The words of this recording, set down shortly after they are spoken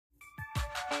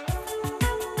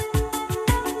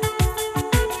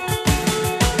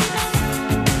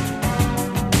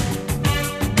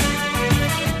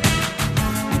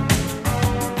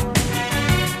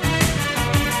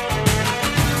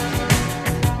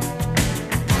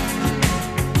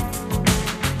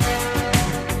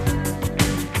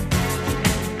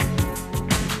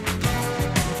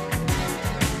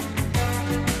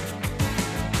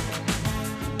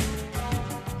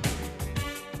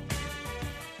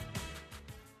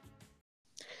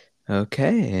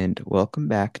Okay, and welcome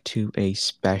back to a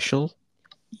special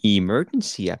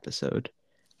emergency episode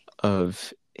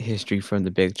of History from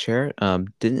the Big Chair.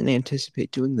 Didn't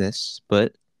anticipate doing this,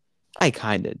 but I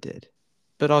kind of did.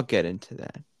 But I'll get into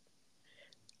that.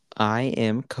 I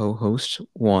am co-host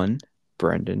one,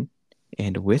 Brendan,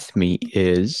 and with me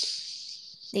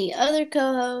is The other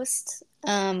co-host,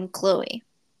 Chloe.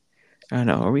 I don't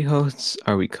know. Are we hosts?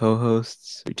 Are we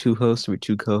co-hosts? Are we two hosts? Are we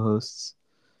two co-hosts?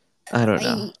 I don't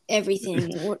know.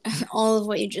 Everything, all of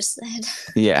what you just said.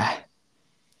 Yeah,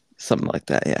 something like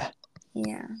that. Yeah.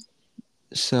 Yeah.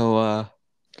 So,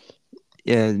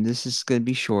 yeah, this is gonna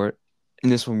be short,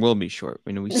 and this one will be short.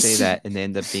 We say that, and they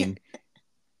end up being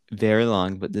very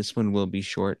long, but this one will be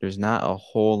short. There's not a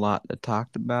whole lot to talk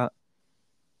about,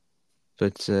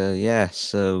 but yeah.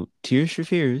 So, Tears for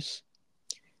Fears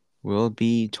will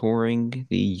be touring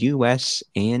the U.S.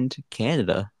 and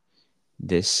Canada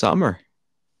this summer.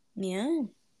 Yeah.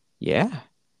 Yeah.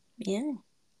 Yeah.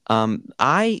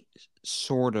 I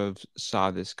sort of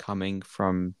saw this coming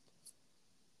from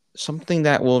something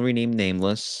that will rename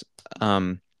nameless.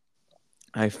 Um,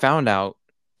 I found out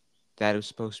that it was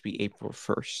supposed to be April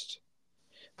 1st.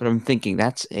 But I'm thinking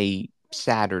that's a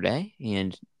Saturday,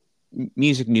 and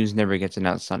music news never gets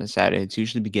announced on a Saturday. It's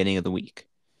usually beginning of the week.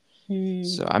 Hmm.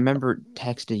 So I remember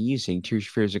texting you saying Tears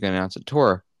for Fears are going to announce a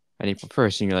tour on April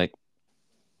 1st, and you're like,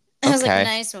 I was like, okay,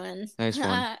 nice one. nice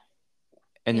one.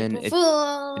 And then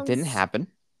April it didn't Fools. happen.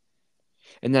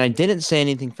 And then I didn't say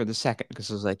anything for the second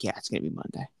because I was like, yeah, it's going to be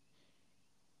Monday.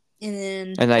 And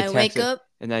then And I I wake texted, up.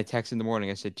 and then I texted in the morning.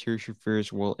 I said, Tears for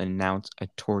Fears will announce a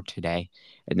tour today.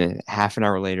 And then half an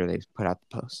hour later, they put out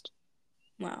the post.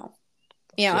 Wow.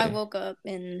 Yeah, So I yeah. woke up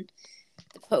and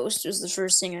the post was the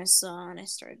first thing I saw, and I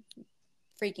started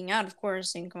freaking out, of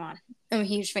course. And come on, I'm a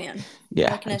huge fan.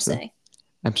 Yeah, What can I absolutely. say?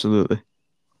 Absolutely.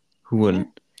 Who Yeah.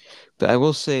 wouldn't? But I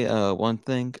will say one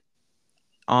thing.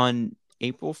 On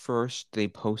April 1st, they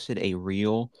posted a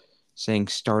reel saying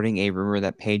starting a rumor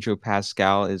that Pedro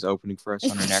Pascal is opening for us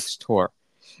on our next tour.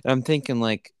 And I'm thinking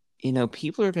like,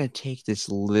 people are going to take this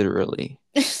literally.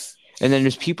 And then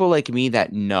there's people like me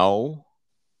that know,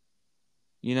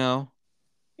 you know?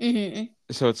 hmm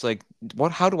So it's like,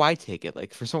 how do I take it?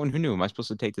 Like for someone who knew, am I supposed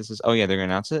to take this as, oh yeah, they're going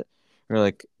to announce it? Or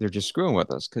like they're just screwing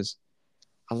with us because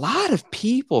a lot of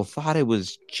people thought it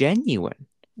was genuine.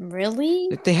 Really?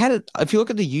 Like they had it. If you look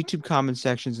at the YouTube comment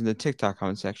sections and the TikTok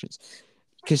comment sections,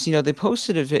 because they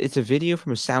posted it's a video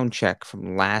from a sound check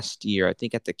from last year, I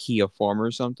think at the Kia Forum or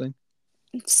something,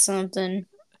 Something.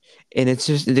 and it's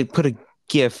just they put a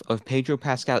GIF of Pedro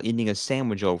Pascal eating a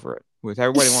sandwich over it with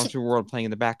Everybody Wants the World playing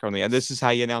in the background. Yeah, this is how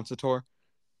you announce a tour.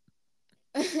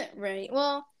 Right.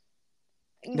 Well,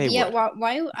 They yeah. would.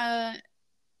 Why?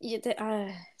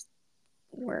 Yeah.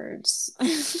 Words.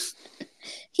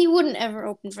 He wouldn't ever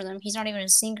open for them. He's not even a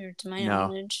singer, to my No,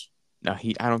 knowledge. no,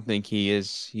 he. I don't think he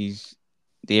is. He's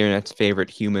the internet's favorite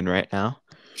human right now.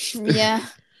 Yeah.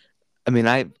 I mean,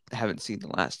 I haven't seen The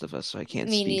Last of Us, so I can't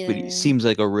Me speak. But he neither. seems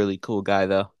like a really cool guy,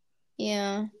 though.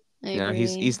 Yeah. I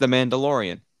He's agree. the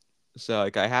Mandalorian, so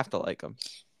like I have to like him.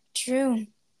 True.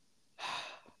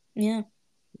 Yeah.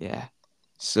 Yeah.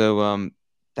 So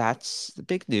that's the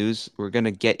big news. We're gonna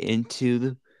get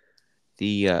into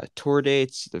the tour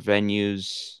dates, the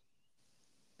venues,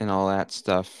 and all that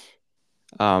stuff.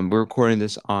 We're recording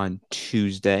this on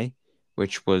Tuesday,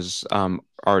 which was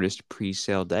artist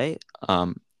pre-sale day.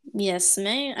 Yes,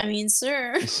 ma'am. I mean,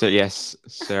 sir. So yes,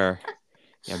 sir.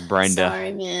 Yeah, Brenda.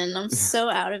 Sorry, man. I'm so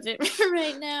out of it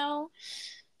right now.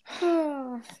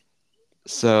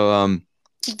 So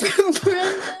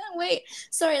Brenda, wait.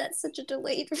 Sorry, that's such a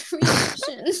delayed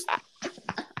reaction.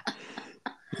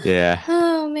 yeah.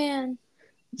 Oh man.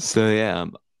 So yeah,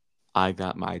 I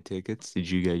got my tickets. Did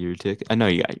you get your ticket? I know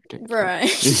you got your Right.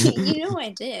 ticket. You know I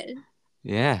did.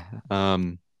 Yeah.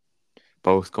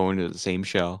 Both going to the same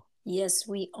show, Yes,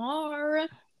 we are.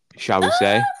 shall we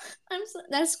say? Ah,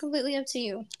 that's completely up to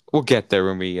you. We'll get there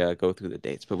when we go through the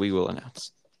dates, but we will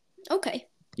announce. Okay.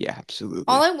 Yeah, All absolutely.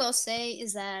 I will say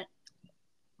is that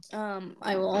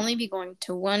I will only be going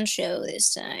to one show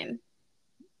this time.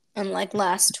 Unlike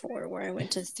last tour where I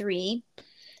went to three.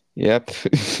 Yep.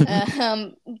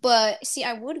 But see,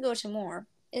 I would go to more.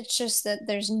 It's just that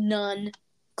there's none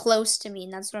close to me,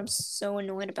 and that's what I'm so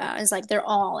annoyed about. It's like they're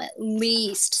all at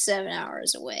least 7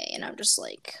 hours away, and I'm just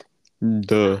like,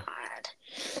 Duh. God.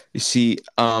 You see,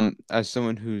 as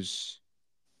someone who's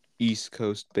East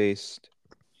Coast based,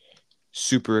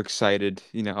 super excited.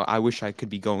 I wish I could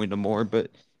be going to more,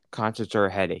 but concerts are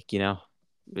a headache,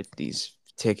 with these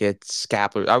tickets,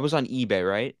 scalpers. I was on eBay,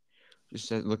 right?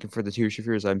 Just looking for the Tears for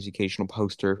Fears occasional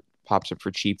poster pops up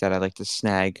for cheap that I like to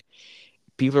snag.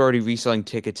 People are already reselling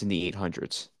tickets in the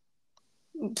 800s.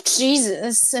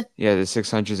 Jesus. Yeah, the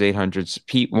 600s,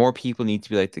 800s. More people need to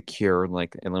be like the Cure and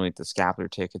like eliminate the scapular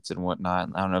tickets and whatnot.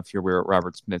 I don't know if you're aware what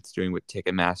Robert Smith's doing with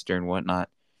Ticketmaster and whatnot.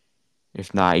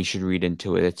 If not, you should read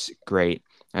into it. It's great.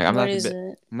 What is it?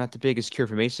 I'm not the biggest Cure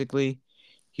for basically.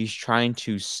 He's trying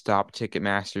to stop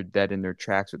Ticketmaster dead in their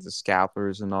tracks with the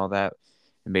scalpers and all that,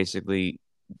 and basically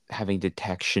having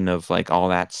detection of like all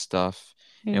that stuff,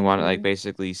 and want like Hmm.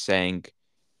 basically saying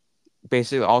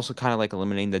basically also kind of like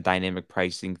eliminating the dynamic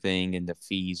pricing thing and the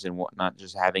fees and whatnot,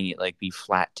 just having it like be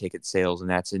flat ticket sales, and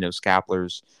that's no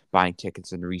scalpers buying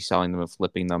tickets and reselling them and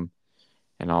flipping them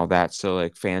and all that. So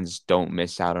like fans don't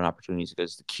miss out on opportunities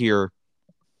because the Cure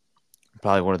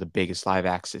probably one of the biggest live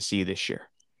acts to see this year.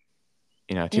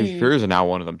 You know, Tears for Mm. Fears are now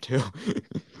one of them too.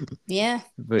 Yeah.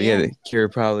 But yeah, Yeah. the Cure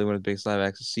probably one of the biggest live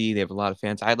acts to see. They have a lot of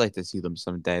fans. I'd like to see them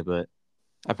someday, but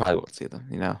I probably won't see them.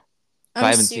 You know, if I I'm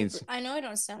haven't seen, super. I know I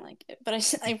don't sound like it, but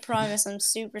I promise I'm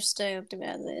super stoked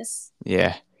about this.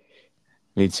 yeah,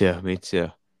 me too, me too.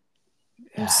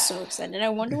 I'm so excited. I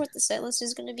wonder what the set list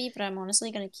is going to be, but I'm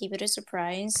honestly going to keep it a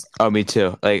surprise. Oh, me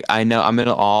too. Like I know I'm in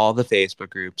all the Facebook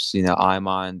groups. You know, I'm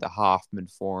on the Hoffman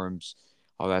forums,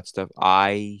 all that stuff.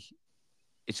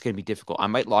 It's gonna be difficult. I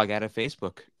might log out of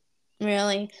Facebook.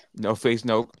 Really? No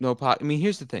pot. I mean,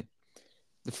 here's the thing.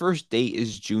 The first date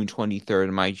is June 23rd,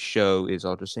 and my show is,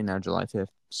 I'll just say now, July 5th.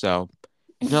 So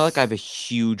it's not like I have a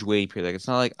huge wait period. Like it's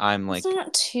not like I'm It's like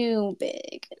not too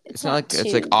big. It's it's not not like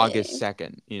it's like too August big.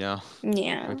 2nd,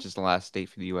 Yeah. which is the last date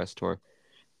for the US tour.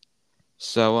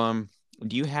 So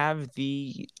do you have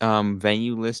the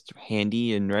venue list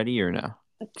handy and ready or no?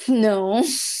 No. All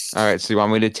right, so you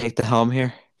want me to take the helm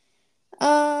here?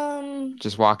 Um.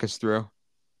 Just walk us through.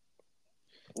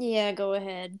 Yeah. Go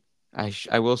ahead.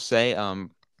 I will say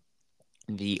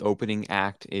the opening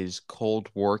act is Cold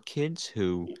War Kids,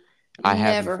 who I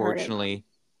have Never heard of them. unfortunately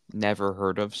never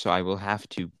heard of, so I will have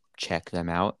to check them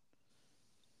out.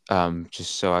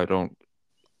 Just so I don't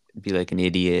be like an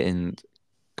idiot and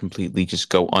completely just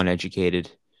go uneducated.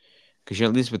 Because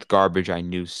at least with Garbage, I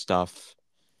knew stuff.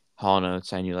 Hall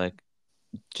Notes, I knew like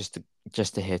just the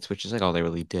just the hits, which is like all they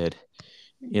really did.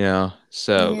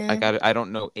 So Yeah. I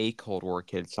don't know a Cold War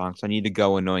Kids song, so I need to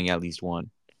go in knowing at least one.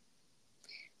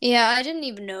 Yeah. I didn't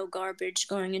even know Garbage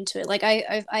going into it. Like I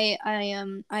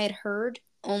had heard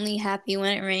only Happy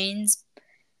When It Rains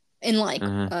in like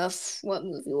Uh-huh. what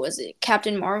movie was it?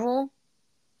 Captain Marvel. Um.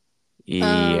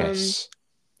 Yes.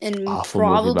 And Awful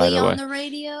movie, by probably the on way. the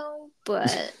radio,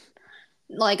 but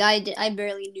like I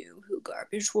barely knew who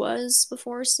Garbage was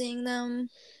before seeing them.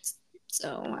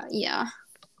 So yeah.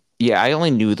 Yeah, I only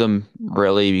knew them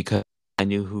really because I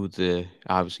knew who the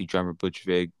obviously drummer Butch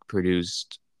Vig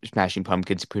produced, Smashing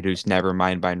Pumpkins produced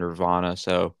Nevermind by Nirvana,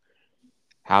 so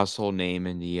household name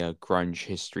in the grunge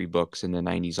history books and the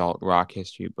 90s alt rock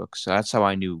history books. So that's how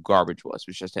I knew Garbage was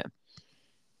just him.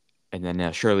 And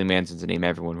then Shirley Manson's a name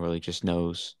everyone really just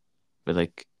knows. But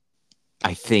like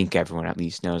I think everyone at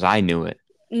least knows. I knew it.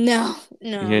 No,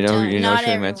 no, don't, You know not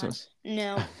Shirley Manson everyone. was?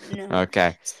 No, no.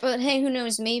 Okay. But hey, who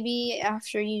knows? Maybe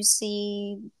after you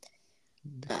see,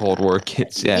 Cold War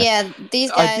Kids, yeah. yeah, these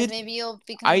I guys, did maybe you'll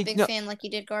become a I big no fan like you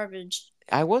did Garbage.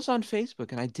 I was on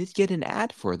Facebook and I did get an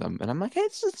ad for them, and I'm like, hey,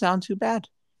 this doesn't sound too bad.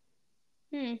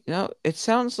 Hmm. It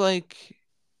sounds like,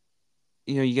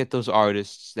 you get those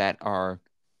artists that are,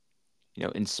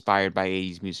 inspired by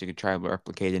 80s music and try to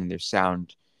replicate it in their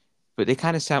sound, but they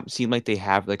kind of seem like they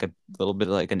have like a little bit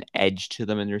of like an edge to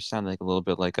them in their sound, like a little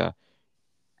bit like more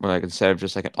like instead of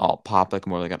just like an alt pop, like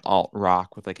more like an alt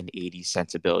rock with like an 80s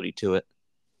sensibility to it.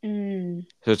 Mm.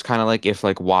 So it's kind of like if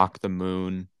like Walk the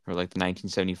Moon or like the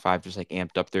 1975 just like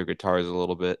amped up their guitars a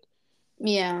little bit.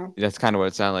 Yeah. That's kind of what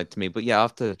it sounded like to me. But yeah, I'll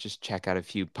have to just check out a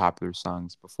few popular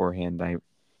songs beforehand. I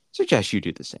suggest you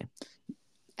do the same.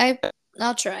 I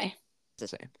I'll try. The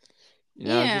same. Just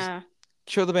Yeah.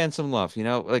 show the band some love.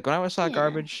 Like when I saw Yeah.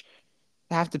 Garbage,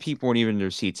 half the people weren't even in their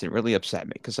seats. And it really upset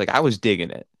me because like I was digging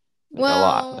it like a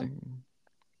lot. Like Well,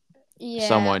 yeah.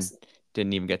 someone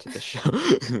didn't even get to the show.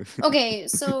 Okay,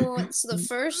 so the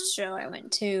first show I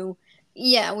went to,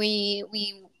 yeah, we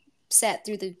sat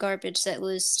through the Garbage set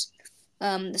list.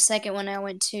 The second one I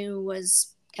went to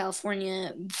was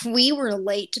California. We were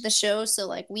late to the show, so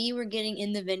like we were getting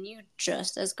in the venue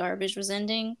just as Garbage was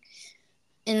ending.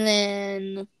 And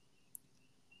then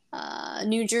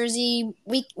New Jersey,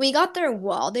 we got there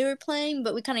while they were playing,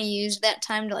 but we kind of used that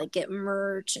time to like get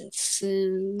merch and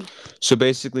food. So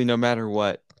basically, no matter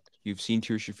what, you've seen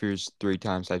Tears for Fears 3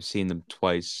 times. I've seen them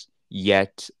twice.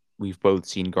 Yet we've both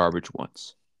seen Garbage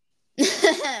once.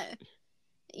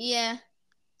 Yeah.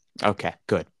 Okay,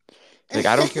 good. Like,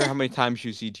 I don't care how many times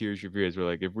you see Tears for Fears. We're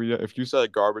like, if you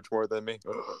said garbage more than me,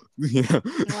 you know.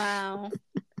 Wow.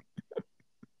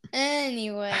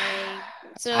 Anyway, I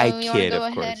so you want to kid, go of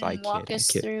ahead course. I and kid. walk I us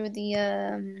kid. through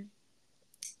the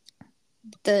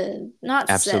not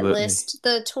set Absolutely. list,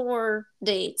 the tour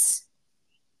dates.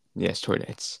 Yes, tour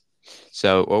dates.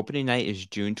 So opening night is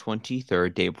June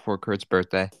 23rd, day before Kurt's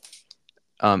birthday.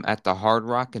 At the Hard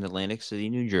Rock in Atlantic City,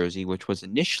 New Jersey, which was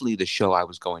initially the show I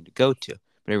was going to go to,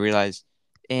 but I realized,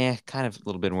 kind of a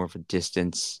little bit more of a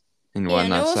distance and Yeah,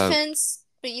 whatnot. no So offense,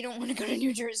 but you don't want to go to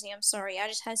New Jersey. I'm sorry. I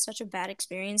just had such a bad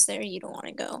experience there. You don't want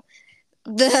to go.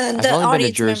 The I've the only been to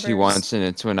audience Jersey members. once, and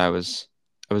it's when I was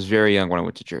very young when I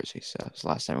went to Jersey. So it was the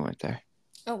last time I went there.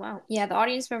 Oh wow. Yeah, the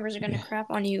audience members are gonna Yeah. crap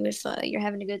on you if you're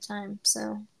having a good time. So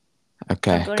don't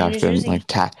Okay. go to Got New to Jersey. like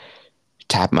tap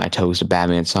my toes to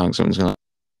Batman song. Someone's gonna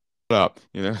up,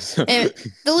 you know. So And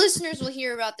the listeners will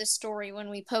hear about this story when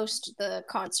we post the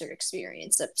concert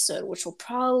experience episode, which will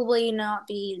probably not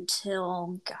be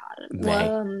until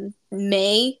May.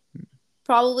 May,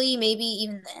 probably maybe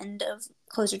even the end of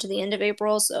closer to the end of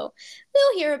April. So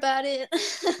they'll hear about it.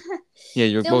 Yeah,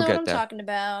 They'll we'll know what get I'm there. talking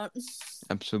about.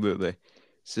 Absolutely.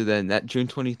 So then that June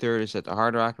 23rd is at the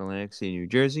Hard Rock in Atlantic City, New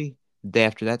Jersey. The day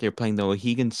after that, they're playing the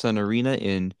Mohegan Sun Arena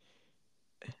in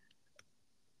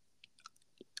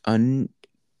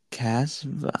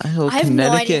Uncasville, I have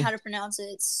no idea how Connecticut. to pronounce it.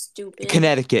 It's stupid.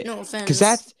 Connecticut. No Because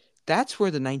offense. that's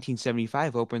where the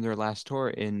 1975 opened their last tour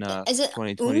in Is it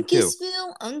 2022.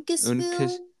 Uncasville? Uncas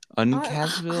Uncasville? I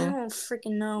Uncasville? don't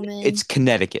freaking know, It's man.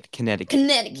 Connecticut. Connecticut.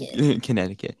 Connecticut.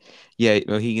 Connecticut. Yeah,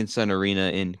 Mohegan Sun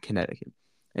Arena in Connecticut.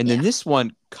 And then Yeah. this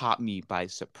one caught me by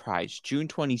surprise. June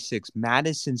 26th,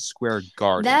 Madison Square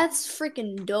Garden. That's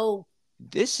freaking dope.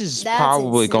 This is That's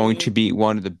probably going to insane. be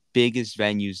one of the biggest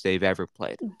venues they've ever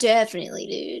played. Definitely,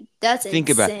 dude. That's Think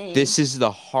about it. insane. This is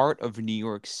the heart of New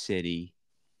York City.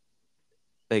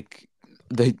 Like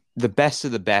the best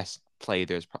of the best play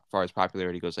there as far as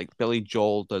popularity goes. Like Billy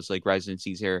Joel does like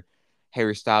residencies here.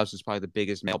 Harry Styles is probably the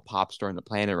biggest male pop star on the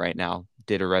planet right now.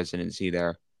 Did a residency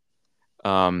there.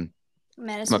 Um,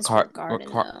 Madison Square Garden,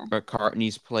 though.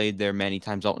 McCartney's played there many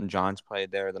times. Elton John's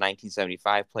played there. The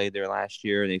 1975 played there last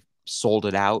year. They sold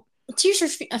it out.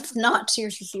 Tears for not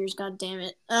Tears for Fears. God damn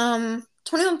it.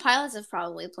 21 Pilots have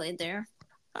probably played there.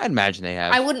 I'd imagine they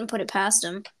I have. wouldn't put it past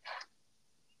them.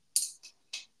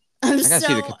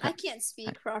 I can't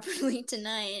speak properly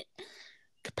tonight.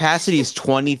 Capacity is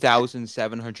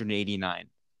 20,789.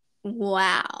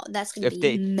 Wow, that's gonna If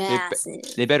be massive.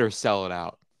 they better sell it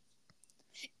out.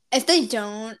 If they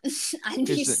don't, I'd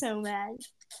be Here's the so mad.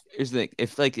 here's the thing.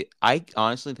 If like I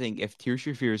honestly think if Tears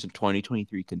for Fears in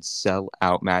 2023 can sell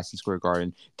out Madison Square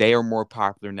Garden, they are more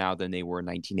popular now than they were in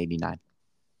 1989.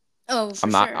 Oh, for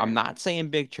sure. I'm not saying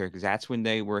Big Chair because that's when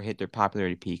they were hit their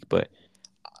popularity peak, but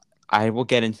I will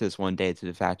get into this one day to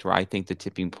the fact where I think the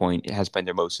Tipping Point has been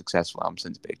their most successful album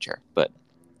since Big Chair, but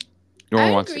no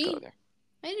one wants to go there.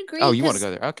 I'd agree. Oh, you want to go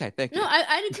there? Okay, thank you. No,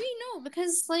 I'd agree. No,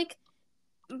 because like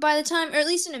by the time, or at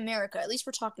least in America, at least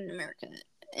we're talking in America.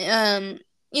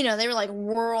 They were like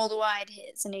worldwide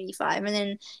hits in '85, and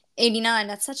then '89.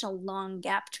 That's such a long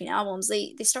gap between albums.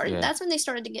 They started. Yeah. That's when they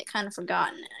started to get kind of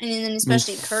forgotten, and then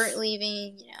especially Kurt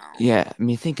leaving. Yeah, I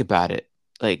mean, think about it.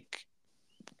 Like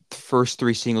the first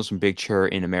three singles from Big Chair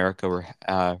in America were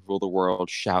 "Rule the World,"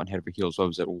 "Shout," and "Head Over Heels." What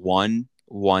was it? One,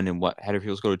 and what? "Head Over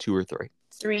Heels" go to 2 or 3?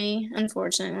 3,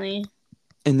 unfortunately.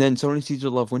 And then "So Many Seeds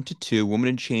of Love" went to 2. "Woman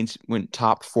in Chains" went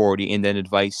top 40, and then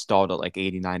 "Advice" stalled at like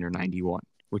 89 or 91,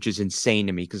 which is insane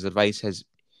to me because "Advice" has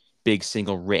big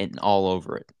single written all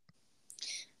over it.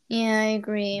 Yeah, I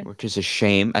agree. Which is a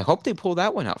shame. I hope they pull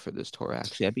that one out for this tour,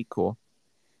 actually. That'd be cool.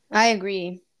 I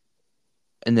agree.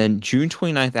 And then June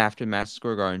 29th, after the Madison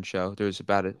Square Garden show, there's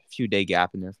about a few day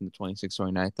gap in there from the 26th,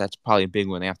 29th. That's probably a big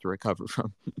one they have to recover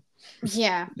from.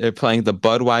 Yeah. They're playing the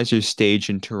Budweiser stage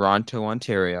in Toronto,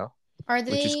 Ontario,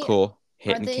 which is cool.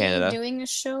 Hit in Canada. Are they doing a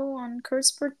show on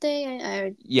Kurt's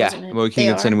birthday? Yeah,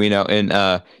 Mohegan Sun Arena in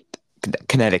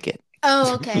Connecticut.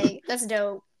 Oh, okay. That's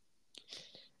dope.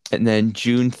 And then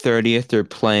June 30th, they're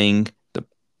playing the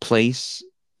Place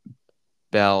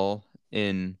Bell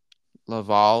in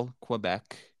Laval,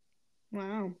 Quebec.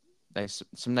 Wow.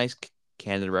 Some nice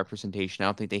Canada representation. I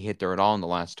don't think they hit there at all in the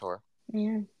last tour.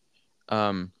 Yeah.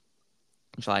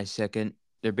 July 2nd,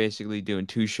 they're basically doing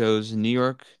 2 shows in New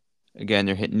York. Again,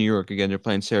 they're hitting New York again. They're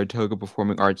playing Saratoga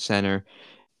Performing Arts Center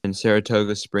in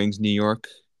Saratoga Springs, New York.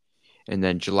 And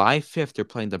then July 5th, they're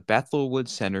playing the Bethel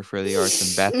Woods Center for the Arts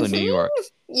in Bethel, New York.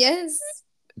 Yes.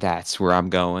 That's where I'm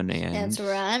going. And that's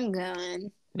where I'm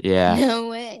going. Yeah. No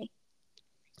way.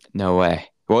 No way.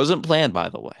 It wasn't planned, by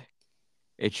the way.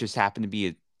 It just happened to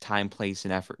be time, place,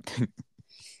 and effort.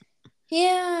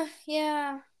 Yeah,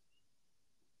 yeah,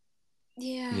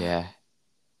 yeah. Yeah,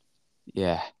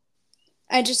 yeah,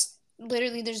 I just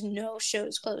literally there's no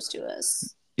shows close to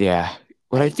us. yeah.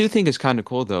 What I Like, do think is kind of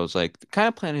cool though is like kind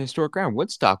of playing historic ground.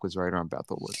 Woodstock was right on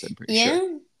Bethel Woods, I'm pretty sure.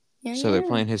 yeah, yeah, So they're yeah.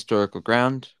 playing historical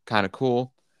ground, kind of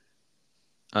cool.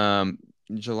 Um,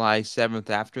 July 7th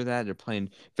after that, they're playing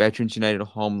Veterans United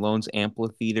Home Loans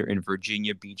Amphitheater in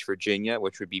Virginia Beach, Virginia,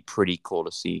 which would be pretty cool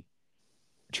to see.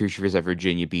 Tears Rivers at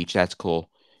Virginia Beach, that's cool.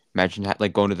 Imagine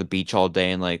like going to the beach all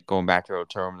day and like going back to our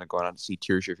hotel room and then going out to see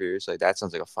Tears Rivers. Like that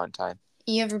sounds like a fun time.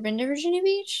 You ever been to Virginia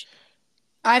Beach?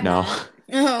 I've No, not.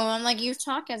 Oh, I'm like you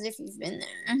talk as if you've been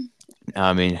there.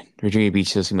 I mean Virginia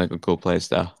Beach does seem like a cool place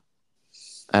though.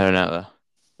 I don't know though.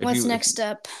 What's If next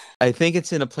up? I think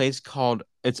it's in a place called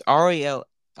it's Raleigh. Is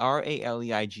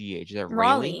that Raleigh?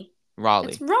 Raleigh. It's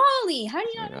Raleigh. Raleigh. How do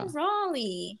you not Yeah. know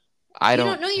Raleigh? I You don't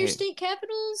don't. know your Hey, state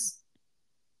capitals?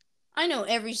 I know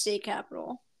every state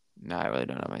capital. no, I really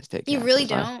don't know my state You really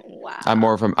capitals. don't? I'm Wow.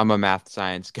 more of I'm a math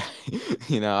science guy.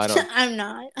 I don't I'm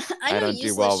not. I I know don't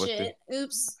do well useless with the shit.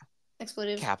 Oops.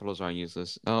 Expletive. capitals aren't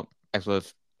useless. Oh,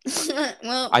 expletive.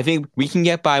 Well, I think we can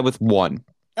get by with one.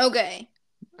 okay.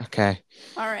 Okay.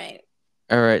 All right.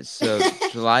 All right. So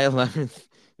July 11th,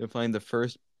 they're playing the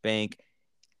First Bank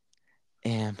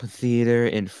Amphitheater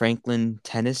in Franklin,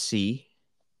 Tennessee.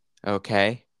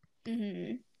 Okay.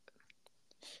 hmm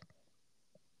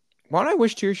Why do I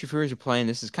wish Tears for Fears were playing?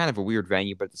 This is kind of a weird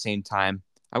venue, but at the same time,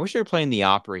 I wish they were playing the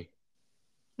Opry,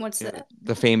 What's that?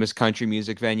 the famous country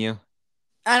music venue.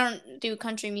 I don't do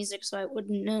country music, so I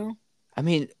wouldn't know. I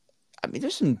mean,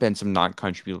 there's been some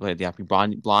non-country people played the Opry.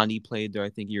 Blondie played there, I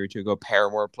think, a year or two ago.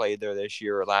 Paramore played there this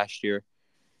year or last year.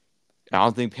 I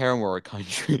don't think Paramore are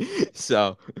country,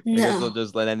 so I guess they'll No.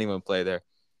 just let anyone play there.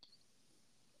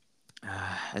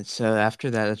 And so after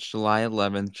that, it's July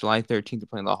 11th. July 13th, they're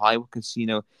playing the Hollywood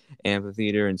Casino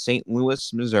Amphitheater in St.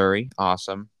 Louis, Missouri.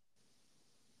 Awesome.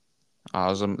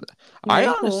 Awesome. I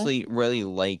Very cool. honestly really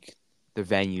like the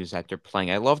venues that they're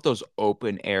playing. I love those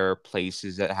open air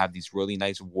places that have these really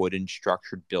nice wooden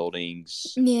structured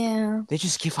buildings. Yeah. They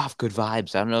just give off good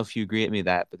vibes. I don't know if you agree with me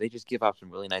that, but they just give off some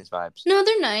really nice vibes. No,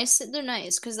 they're nice. They're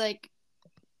nice because, like,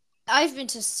 I've been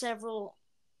to several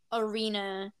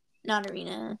not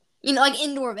arena, like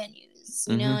indoor venues,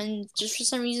 Hmm. and just for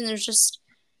some reason, there's just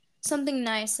something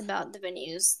nice about the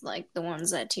venues, like the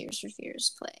ones that Tears for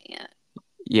Fears play at.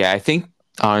 Yeah, I think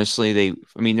honestly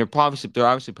they're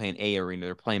obviously playing a arena.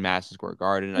 They're playing Madison Square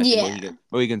Garden. I think Yeah.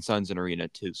 Mohegan Sun's an arena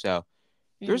too. So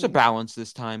there's a hmm balance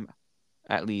this time,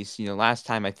 at least. Last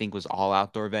time I think was all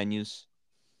outdoor venues. This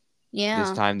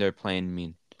Yeah. time they're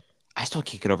playing. I still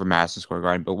can't get over Madison Square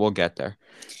Garden, but we'll get there.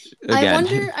 I Again,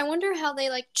 wonder. I wonder how they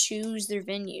like choose their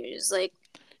venues.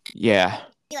 yeah,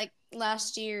 Like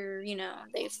last year,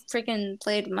 they freaking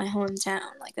played my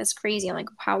hometown. Like that's crazy. I'm like,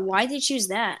 how? Why they choose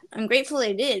that? I'm grateful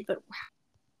they did, but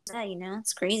that,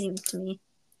 it's crazy to me.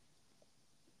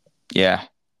 yeah,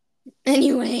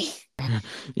 Anyway,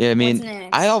 yeah. I what's mean,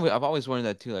 next? I've always wondered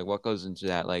that too. Like, what goes into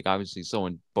that? Like, obviously,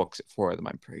 someone books it for them.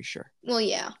 I'm pretty sure. Well,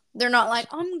 yeah, they're not like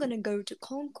I'm gonna go to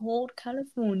Concord,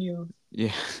 California.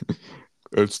 Yeah,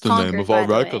 it's the name Concord, of our by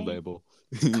the record way. label.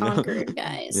 Concord, Yeah,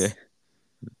 guys.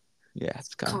 yeah,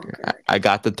 it's Concord. Concord. I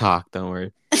got the talk. Don't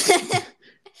worry.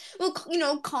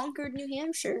 Well, Concord, New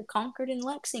Hampshire, Concord in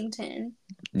Lexington.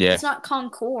 Yeah, It's not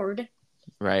Concord,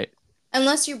 right.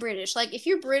 unless you're British. Like if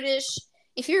you're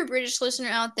a British listener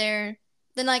out there,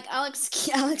 then like I'll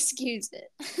excuse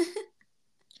it.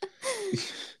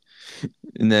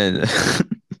 And then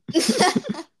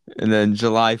and then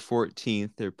July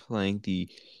 14th, they're playing the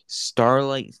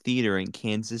Starlight Theater in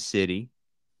Kansas City,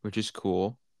 which is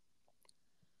cool.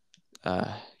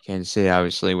 Kansas City,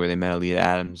 obviously, where they met Aaliyah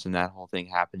Adams, and that whole thing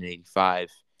happened in '85.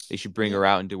 They should bring her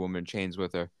out and do Woman in Chains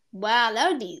with her. Wow, that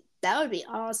would be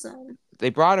awesome. They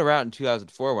brought her out in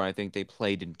 2004 when I think they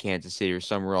played in Kansas City or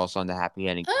somewhere else on the Happy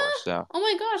Ending tour. So Oh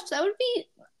my gosh, that would be,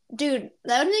 dude,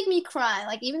 that would make me cry.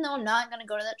 Like even though I'm not gonna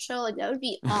go to that show, like that would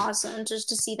be awesome just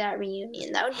to see that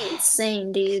reunion. That would be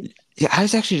insane, dude. yeah,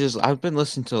 I've been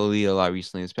listening to Aaliyah a lot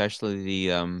recently, especially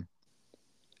the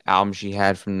album she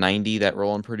had from '90 that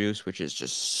Roland produced, which is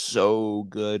just so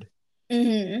good.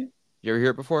 Mm-hmm. You ever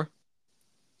hear it before?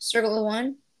 Circle of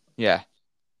One. Yeah.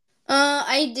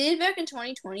 I did back in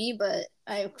 2020, but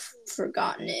I've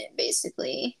forgotten it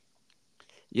basically.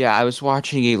 Yeah, I was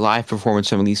watching a live performance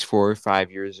from at least 4 or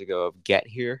 5 years ago of Get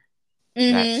Here, that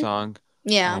Mm-hmm. song. Oh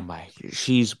Yeah. my,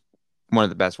 she's one of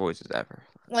the best voices ever.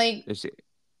 Like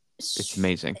It's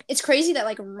amazing. it's crazy that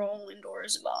like Roland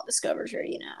Doors about discovered her.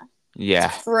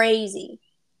 Yeah. It's crazy.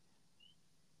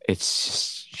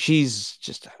 she's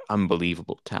just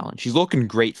unbelievable talent. She's looking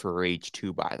great for her age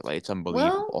too, by the way. It's Well,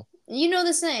 unbelievable. you know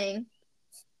the saying.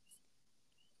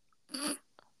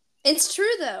 It's true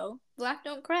though. Black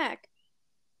don't crack.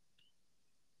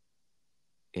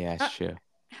 Yeah, it's Uh, true.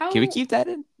 Can we how? keep that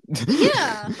in?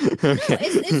 Yeah. No, Okay.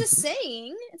 it's a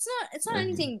saying. It's not Mhm.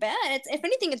 anything bad. It's if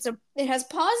anything, it has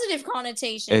positive It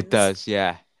connotations. does,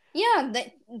 yeah. Yeah,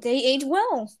 they age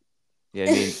well. Yeah,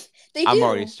 I mean, They I'm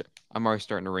already do. st- I'm already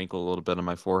starting to wrinkle a little bit on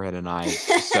my forehead and eyes.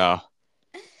 So,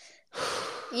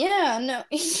 Yeah, no.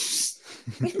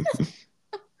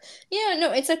 Yeah,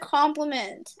 no, it's a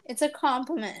compliment. It's a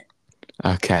compliment.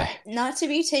 okay. Not to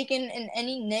be taken in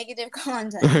any negative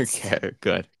context. Okay,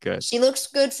 good, good. She looks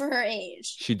good for her age.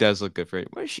 She does look good for it.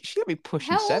 Well, she gotta be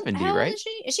pushing 70, How old right? is she?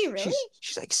 Is she really?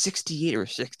 She's like 68 or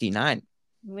 69.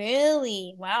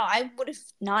 Really? Wow, I would have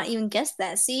not even guessed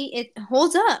that. See, it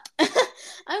holds up.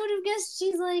 I would have guessed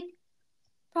she's like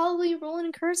probably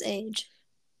Roland Kurt's age.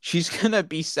 She's gonna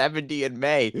be 70 in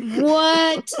May.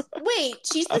 What? Wait,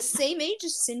 she's the same age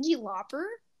as Cyndi Lauper?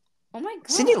 Oh my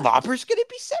Cyndi god. Lauper's gonna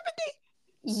be 70?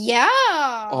 Yeah.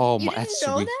 Oh You my, didn't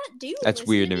know that? Do you that's listen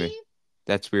weird to to me. me?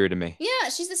 That's weird to me. Yeah,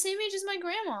 she's the same age as my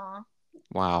grandma.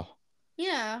 Wow.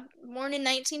 Yeah, born in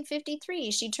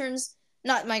 1953. She turns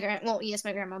not my grand well, yes,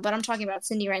 my grandma, but I'm talking about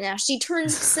Cyndi right now. She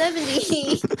turns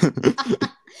 70.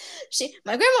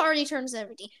 My grandma already turned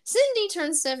 70. Cyndi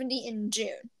turns 70 in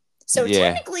June. So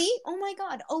Yeah. technically, oh my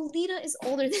god, Olita is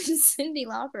older than Cyndi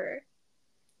Lauper.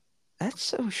 That's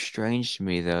so strange to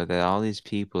me, though, that all these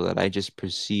people that I just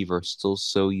perceive are still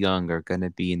so young are gonna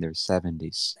be in their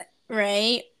 70s.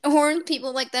 Right? Or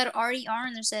people like that already are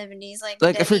in their 70s, like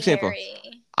Like, for Debbie example,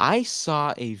 Harry. I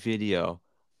saw a video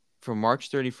from March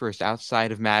 31st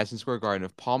outside of Madison Square Garden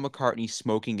of Paul McCartney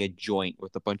smoking a joint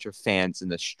with a bunch of fans in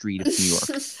the street of New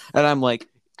York. And I'm like,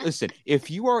 listen, if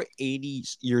you are 80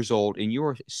 years old and you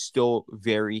are still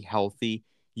very healthy,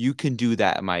 you can do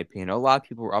that, in my opinion. A lot of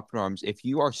people are up in arms. If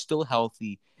you are still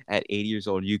healthy at 80 years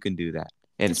old, you can do that.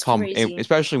 And It's crazy.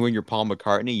 especially when you're Paul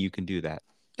McCartney, you can do that.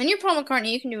 And you're Paul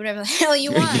McCartney, you can do whatever the hell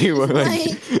you want. You were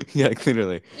Like, like, yeah,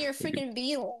 clearly. you're a freaking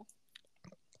Beatle.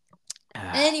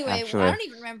 Anyway, I Actually, don't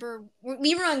even remember.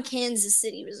 We were on Kansas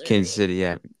City, Kansas Missouri, City,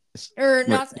 yeah. or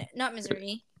not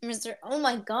Missouri. Missouri. Oh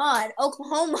my God,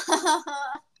 Oklahoma.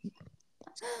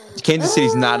 Kansas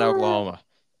City's not Oklahoma.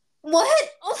 What?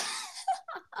 Oh.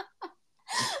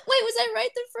 Wait, was I right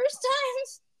the first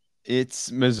time?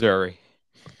 It's Missouri.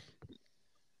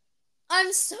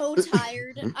 I'm so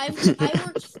tired. I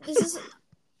worked.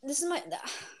 This is my.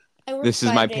 I worked This is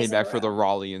my 5 days in a payback for the row.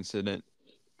 Raleigh incident.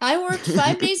 I worked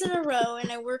 5 days in a row,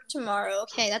 and I work tomorrow.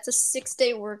 Okay, that's a 6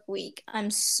 day work week.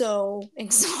 I'm so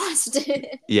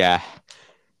exhausted. Yeah.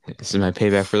 This is my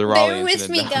payback for the Raleigh Bear with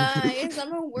incident, me, though. guys.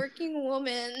 I'm a working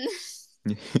woman.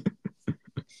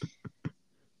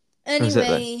 What was that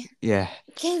then? Anyway, Yeah.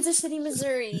 Kansas City,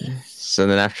 Missouri. So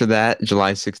then after that,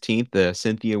 July 16th, the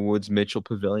Cynthia Woods Mitchell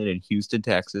Pavilion in Houston,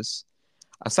 Texas.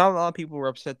 I saw a lot of people were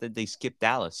upset that they skipped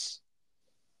Dallas,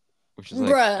 which is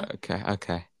like, Bruh, okay,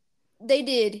 okay. they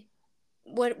did.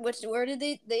 Where did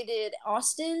they did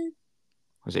Austin?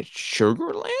 Was it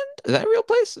Sugarland? Is that a real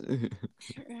place?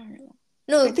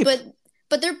 No, They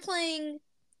but they're playing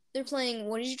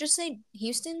what did you just say?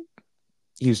 Houston?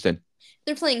 Houston.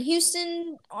 They're playing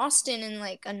Houston, Austin, and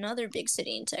like another big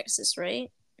city in Texas,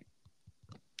 right?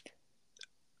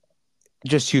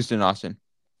 Just Houston, Austin.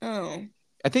 Oh,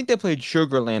 I think they played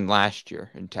Sugarland last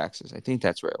year in Texas. I think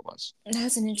that's where it was.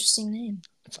 that's an interesting name.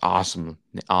 It's awesome.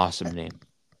 Awesome name.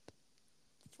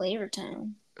 Flavor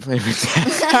Town. Flavor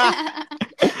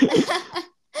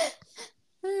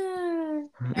All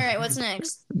right, what's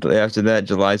next? After that,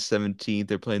 July 17th,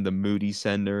 they're playing the Moody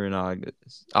Center in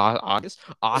August.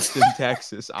 Austin,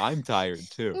 Texas. I'm tired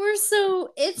too.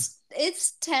 It's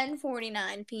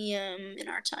 10:49 p.m. in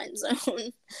our time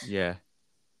zone. Yeah.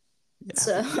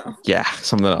 So Yeah,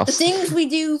 something the else. things we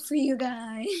do for you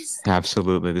guys.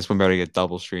 Absolutely. This one better get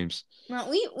double streams. Well,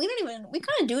 we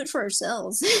kind of do it for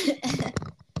ourselves.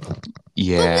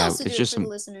 Yeah, But we also it's do it just for the some.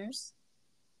 listeners.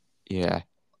 Yeah.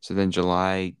 So then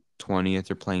July 20th,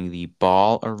 they're playing the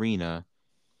Ball Arena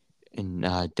in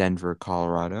Denver,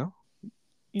 Colorado.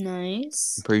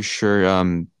 Nice. I'm pretty sure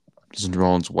doesn't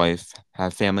Roland's wife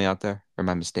have family out there? Or am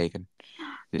I mistaken?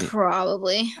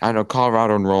 Probably. I don't know.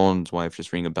 Colorado and Roland's wife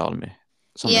just ring a bell to me.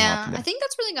 Something Yeah, happened I there. think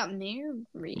that's where they got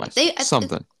married.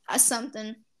 Something.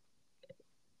 Something.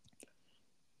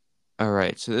 All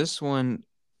right. So this one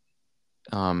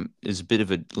is a bit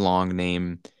of a long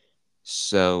name.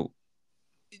 So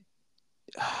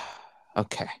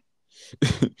okay.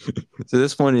 So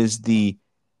this one is the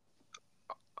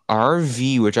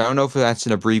RV, which I don't know if that's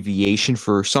an abbreviation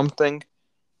for something.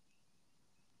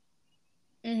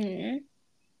 Mm-hmm.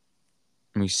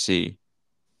 Let me see.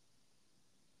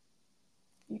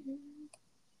 I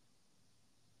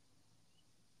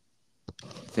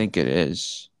think it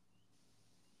is.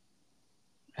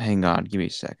 Hang on, give me a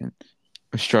second.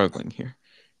 I'm struggling here.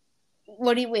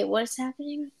 Wait, what's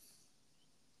happening?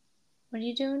 What are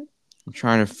you doing? I'm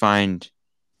trying to find.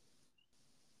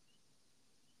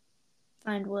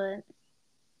 Find what? Let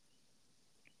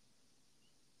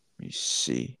me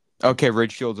see. Okay,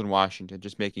 Ridgefield in Washington.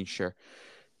 Just making sure.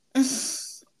 All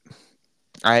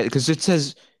right, because it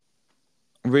says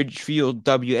Ridgefield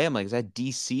WA. I'm like, is that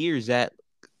DC or is that?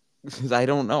 Because I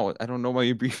don't know. I don't know my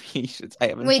abbreviations. I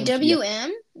haven't Wait, attempted yet.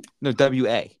 WM? No,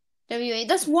 WA. WA?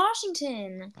 That's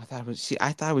Washington. I thought it was. See,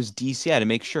 I thought it was DC. I had to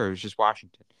make sure it was just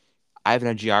Washington. I haven't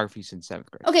had geography since seventh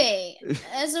Okay, grade.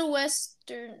 as a West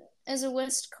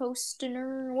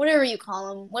Coasterner, whatever you call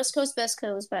them, West Coast, Best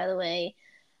Coast, by the way,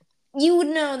 you would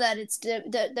know that it's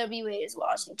WA is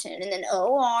Washington, and then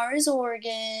OR is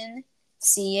Oregon,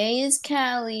 CA is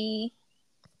Cali.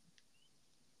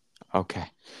 Okay.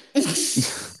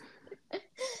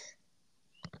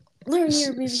 Learn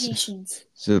your abbreviations.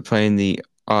 So playing the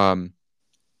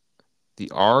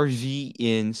RV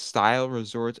Inn Style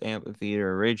Resorts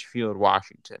Amphitheater, Ridgefield,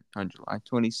 Washington, on July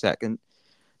 22nd.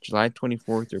 July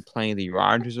 24th, they're playing the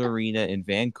Rogers Arena in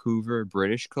Vancouver,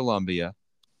 British Columbia.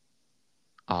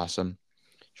 Awesome.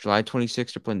 July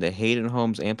 26th, they're playing the Hayden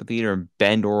Homes Amphitheater in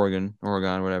Bend, Oregon,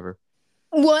 whatever.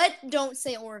 What? Don't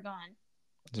say Oregon.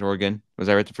 Is it Oregon? Was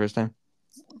I right the first time?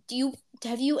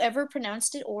 Have you ever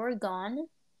pronounced it Oregon?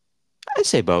 I'd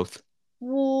say both.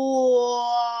 Whoa,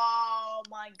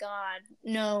 my God.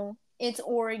 No, it's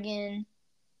Oregon.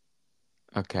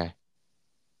 Okay.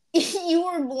 You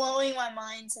are blowing my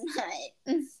mind tonight.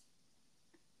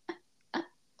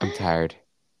 I'm tired.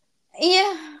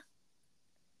 Yeah.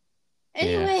 Yeah.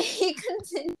 Anyway,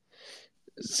 continue.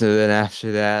 So then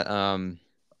after that,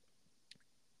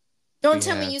 Don't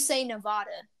tell me you say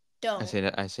Nevada. Don't.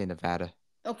 I say Nevada.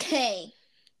 Okay.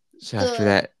 So after Good.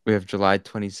 that, we have July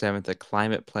 27th, the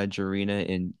Climate Pledge Arena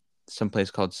in some place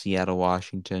called Seattle,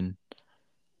 Washington.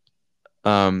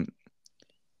 Um,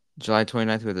 July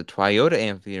 29th, we have the Toyota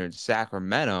Amphitheater in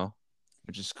Sacramento,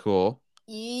 which is cool.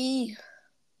 Yee.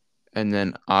 And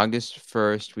then August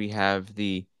 1st, we have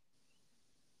the,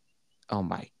 oh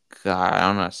my God, I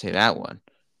don't know how to say that one.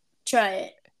 Try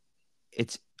it.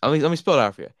 It's, let me spell it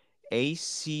out for you.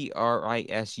 ACRISURE.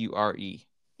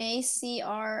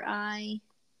 ACRI.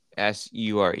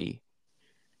 SURE.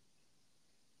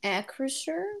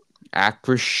 Acrisure?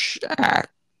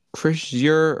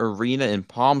 Acrisure Arena in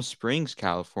Palm Springs,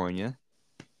 California.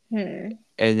 Hmm.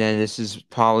 And then this is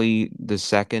probably the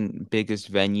second biggest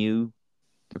venue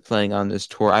they're playing on this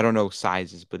tour. I don't know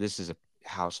sizes, but this is a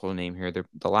household name here. The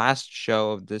last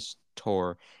show of this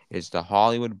tour is the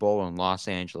Hollywood Bowl in Los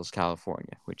Angeles,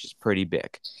 California, which is pretty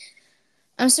big.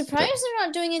 I'm surprised they're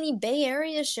not doing any Bay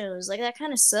Area shows. Like, that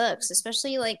kind of sucks,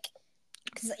 especially like,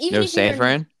 because even No if San you're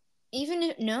Fran? even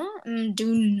if no,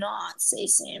 do not say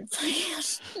San Fran.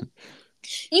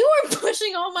 You are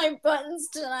pushing all my buttons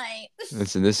tonight.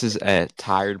 Listen, this is a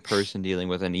tired person dealing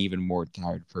with an even more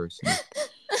tired person.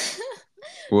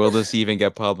 Will this even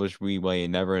get published? Well, you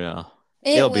never know.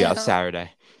 It'll be out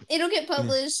Saturday. It'll get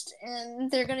published, and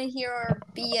they're gonna hear our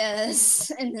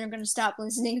BS, and they're gonna stop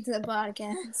listening to the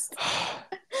podcast.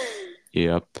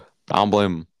 Yep, I don't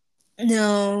blame them.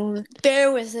 No,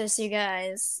 bear with us, you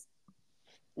guys.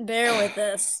 Bear with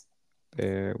us.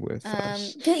 Bear with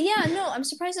us. But yeah, no, I'm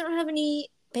surprised I don't have any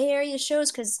Bay Area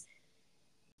shows because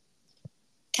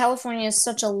California is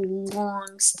such a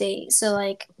long state. So,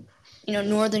 like,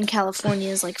 Northern California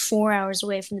is like 4 hours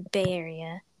away from the Bay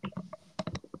Area.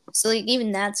 So, like,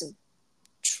 even that's a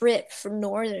trip for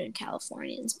Northern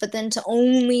Californians. But then to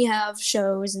only have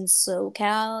shows in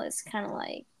SoCal, it's kind of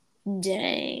like,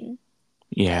 dang.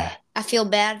 Yeah. I feel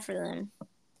bad for them.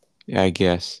 Yeah, I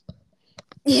guess.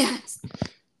 Yes.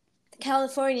 The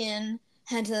Californian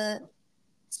had to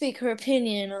speak her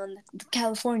opinion on the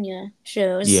California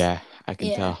shows. Yeah, I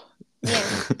can tell.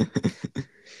 Yeah.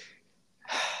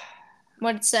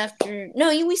 What's after? No,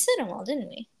 we said them all, didn't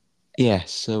we? Yeah,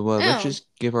 so let's just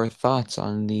give our thoughts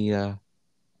on the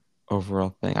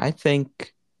overall thing. I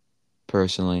think,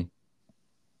 personally,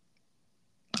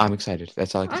 I'm excited.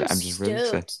 That's all I can say. I'm just really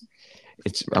excited.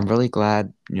 I'm really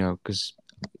glad, because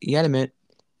you gotta admit,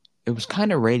 it was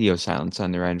kind of radio silence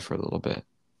on their end for a little bit.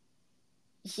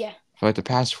 Yeah. For like the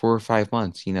past 4 or 5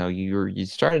 months, you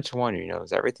started to wonder,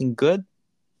 is everything good?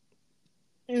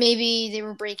 Maybe they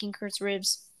were breaking Kurt's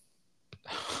ribs.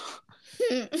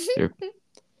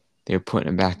 they're putting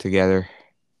it back together.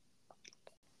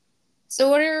 So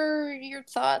what are your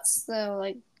thoughts though?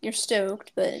 Like you're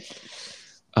stoked, but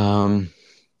Um,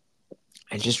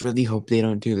 I just really hope they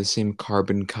don't do the same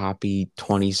carbon copy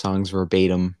 20 songs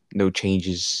verbatim, no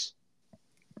changes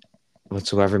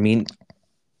whatsoever. I mean,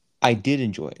 I did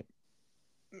enjoy it,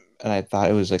 and I thought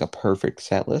it was like a perfect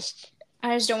set list.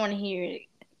 I just don't want to hear it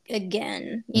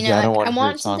again. You know, Yeah, I don't I want to hear it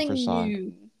want song for something song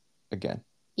new. again.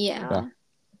 Yeah.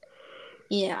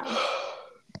 Yeah. Yeah.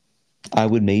 I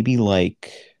would maybe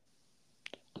like,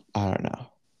 I don't know,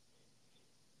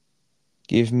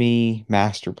 give me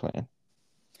Master Plan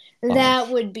That live.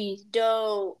 would be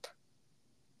dope. What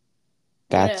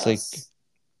That's like, else?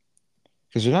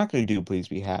 because they're not going to do Please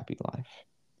Be Happy live,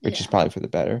 which is No. probably for the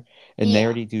better. And they Yeah.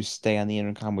 already do Stay on the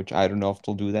Intercom, which I don't know if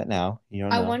they'll do that now. You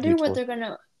don't I know. New wonder what tour. they're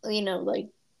gonna, like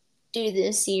do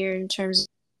this year in terms of,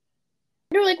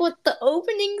 I wonder like what the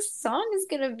opening song is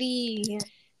gonna be.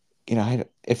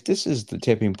 If this is the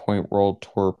Tipping Point World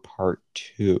Tour Part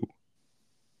 2,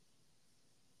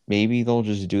 maybe they'll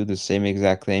just do the same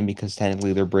exact thing because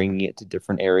technically they're bringing it to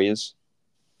different areas.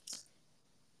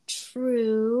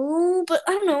 True, but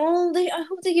I don't know. I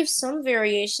hope they give some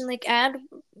variation, like add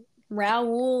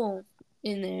Raul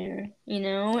in there.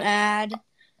 Add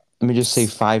Let me just say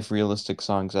 5 realistic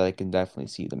songs that I can definitely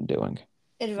see them doing.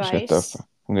 advice.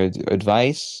 I'm gonna do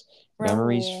Advice,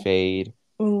 Memories Raul. Fade,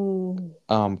 Ooh.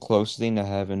 Close Thing to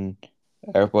Heaven,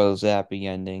 Airboil's Happy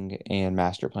Ending, and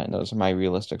Master Plan. Those are my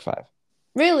realistic 5.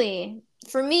 Really?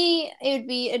 For me, it would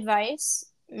be advice,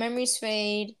 memories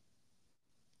fade,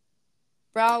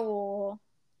 Raul,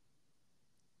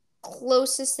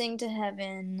 closest thing to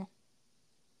heaven,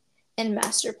 and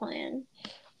master plan.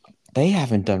 They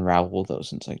haven't done Raoul though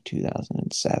since like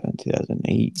 2007,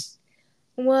 2008,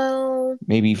 Well,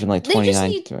 maybe even like they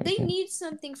 2019. need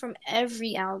something from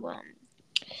every album.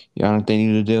 You know what they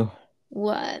need to do?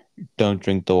 What? Don't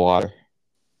drink the water.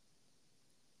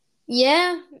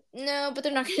 Yeah, no, but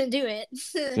they're not gonna do it.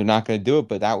 They're not going to do it,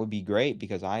 but that would be great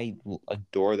because I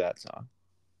adore that song.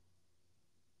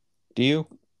 Do you?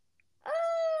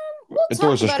 We'll talk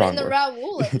Adore's a about it in strong the word.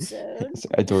 Raul episode,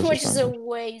 Adore's a which is strong a word.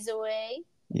 ways away.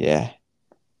 Yeah.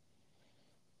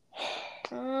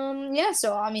 Yeah.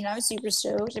 So I mean, I'm super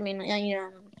stoked. I mean,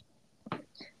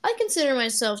 I consider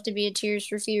myself to be a Tears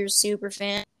for Fears super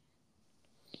fan.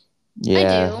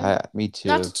 I do. Me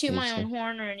Not to too. toot Me my too. own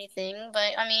horn or anything,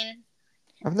 but I mean,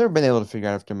 I've never been able to figure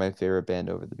out if they're my favorite band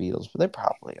over the Beatles, but they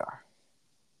probably are.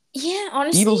 yeah,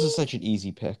 honestly, Beatles is such an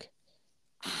easy pick.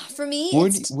 for me,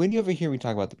 When when do you ever hear me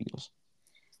talk about the Beatles?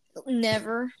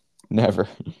 never Never.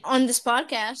 on this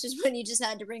podcast is when you just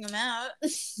had to bring them out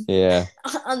Yeah.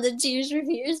 on the Tears for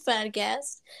Fears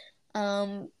podcast.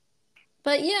 Um,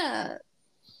 but yeah,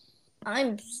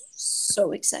 I'm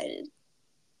so excited,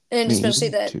 and especially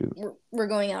Me that too. we're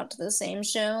going out to the same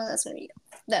show. That's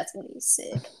gonna be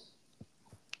sick.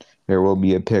 There will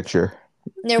be a picture.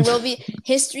 There will be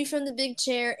history from the big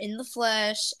chair in the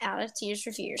flesh out of Tears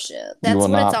for Fears show. We That's will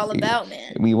what it's not. all about,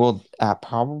 man. We will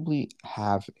probably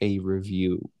have a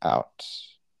review out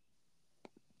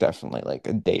definitely like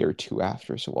a day or two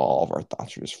after, so all of our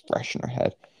thoughts are just fresh in our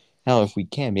head. Hell, if we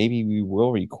can, maybe we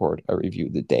will record a review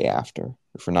the day after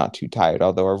if we're not too tired,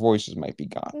 although our voices might be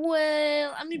gone.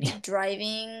 Well, I'm gonna be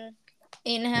driving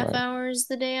 8.5 Right. hours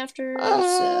the day after,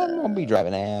 Won't be so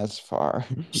driving as far.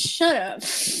 shut up.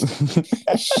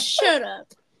 Shut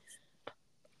up.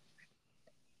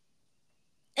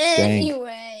 Dang. All of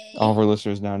Anyway, our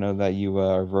listeners now know that you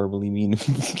are verbally mean.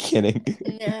 Kidding.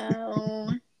 no.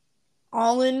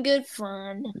 All in good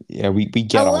fun. Yeah, we A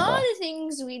get all lot that. of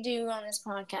things we do on this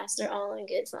podcast are all in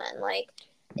good fun. Like,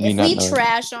 Me if not we knowing.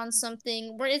 trash on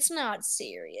something where it's not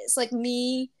serious, like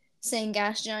me saying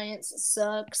Gas Giants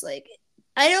sucks, like,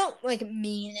 I don't, like,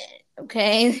 mean it,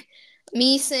 okay?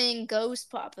 Me saying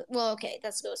Ghost Papa, well, okay,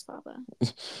 that's Ghost Papa.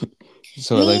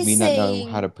 So like Me me not knowing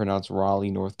how to saying, pronounce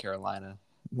Raleigh, North Carolina.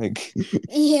 Like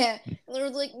yeah, or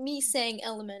like me saying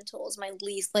Elemental is my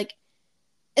least, like,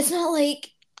 it's not like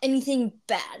anything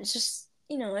bad. It's just,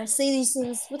 I say these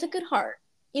things with a good heart,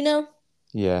 you know?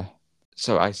 yeah.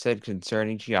 So I said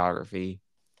concerning geography,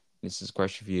 this is a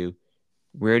question for you.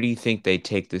 Where do you think they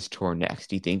take this tour next?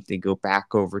 Do you think they go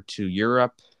back over to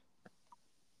Europe?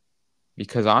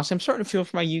 Because honestly, I'm starting to feel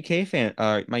for my UK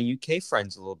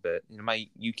friends a little bit. My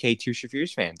UK Tears for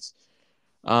Fears fans.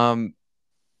 Um,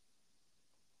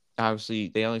 Obviously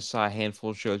they only saw a handful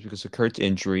of shows because of Kurt's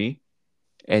injury,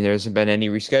 and there hasn't been any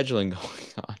rescheduling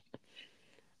going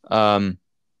on. Um,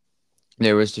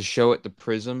 there was the show at the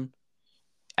Prism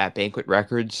at Banquet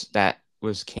Records that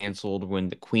was canceled when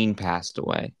the Queen passed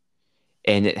away,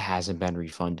 and it hasn't been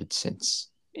refunded since.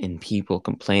 and people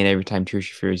complain every time Tears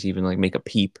for Fears even like make a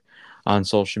peep on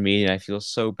social media. And I feel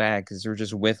so bad because they're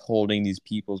just withholding these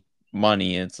people's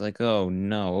money. And it's like, oh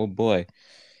no, oh boy.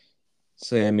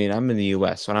 So I mean, I'm in the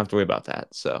U.S., so I don't have to worry about that.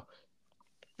 So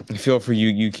I feel for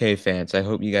you UK fans. I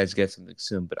hope you guys get something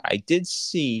soon. But I did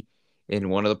see in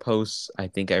one of the posts, I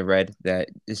think I read that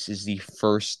this is the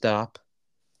first stop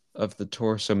of the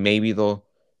tour. So maybe they'll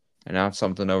announce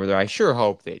something over there. I sure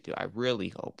hope they do. I really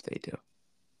hope they do.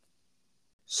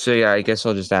 So yeah, I guess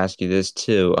I'll just ask you this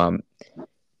too.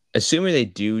 Assuming they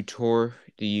do tour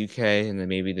the UK and then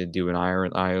maybe they do an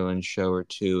Ireland show or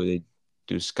two, they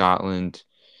do Scotland,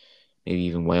 maybe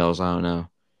even Wales, I don't know.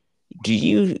 Do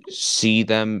you see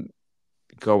them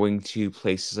going to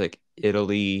places like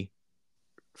Italy,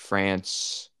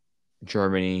 France,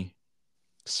 Germany,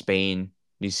 Spain?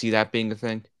 Do you see that being a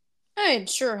thing? I'd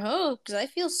sure hope, because I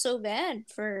feel so bad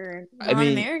for I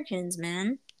mean, non-Americans,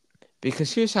 man.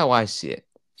 because here's how I see it.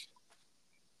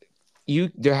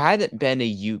 There hadn't been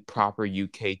a proper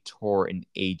UK tour in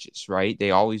ages, right?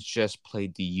 They always just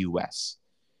played the US.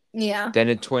 Yeah. Then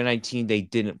in 2019 they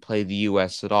didn't play the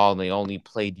US at all and they only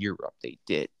played Europe. They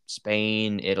did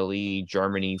Spain, Italy,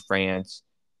 Germany, France,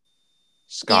 Yeah.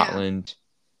 Scotland.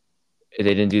 They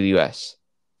didn't do the US.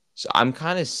 So I'm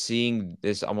kind of seeing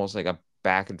this almost like a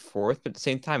back and forth, but at the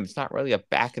same time it's not really a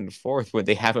back and forth when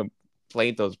they haven't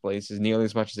played those places nearly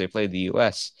as much as they played the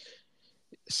US.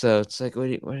 So it's like, what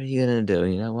are you gonna do?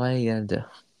 You know, what are you gonna do?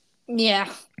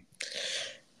 Yeah.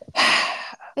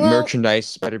 Well,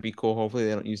 Merchandise better be cool. Hopefully,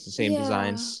 they don't use the same yeah.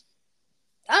 designs.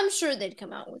 I'm sure they'd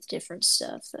come out with different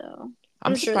stuff, though.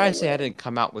 I'm I'm sure they surprised they would. hadn't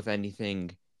come out with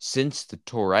anything since the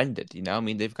tour ended. You know, I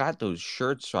mean, they've got those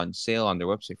shirts on sale on their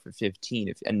website for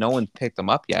 15, and no one's picked them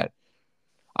up yet.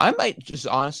 I might just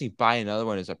honestly buy another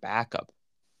one as a backup.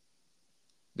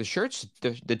 The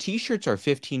t-shirts are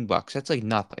 $15. That's like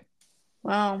nothing.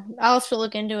 Wow. I'll have to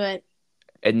look into it.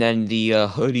 And then the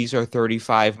hoodies are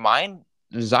 35. Mine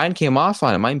the design came off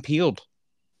on it. Mine peeled.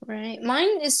 Right.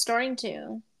 Mine is starting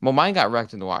to. Well, mine got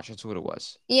wrecked in the wash. That's what it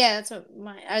was. Yeah, that's what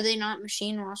my. Are they not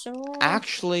machine washable?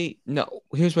 Actually, no.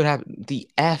 Here's what happened. The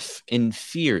F in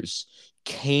Fears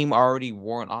came already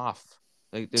worn off.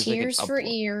 Like there's like an Tears up for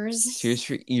ears. Tears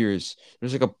for ears.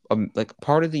 There's like a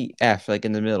part of the F like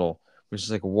in the middle, which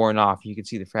is like worn off. You can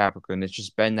see the fabric, and it's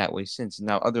just been that way since. And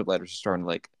now other letters are starting to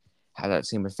like have that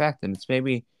same effect. And it's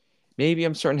maybe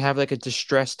I'm starting to have like a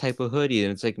distressed type of hoodie,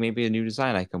 and it's like maybe a new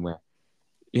design I can wear.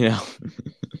 You know,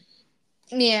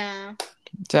 Yeah.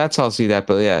 so that's how I'll see that.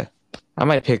 But yeah, I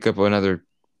might pick up another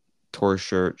tour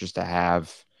shirt just to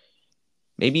have.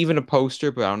 Maybe even a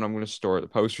poster, but I don't know. I'm going to store it. The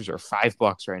posters are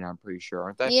 $5 right now. I'm pretty sure,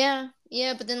 aren't they? Yeah.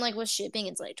 Yeah, but then like with shipping,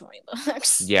 it's like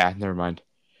 $20. Yeah, never mind.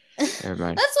 That's Never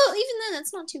mind. what. Even then,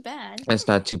 that's not too bad. That's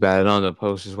not too bad at all. The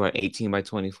poster's what, 18 by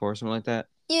 24, something like that?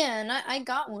 Yeah, and I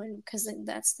got one because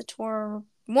that's the tour.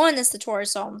 One, that's the tour I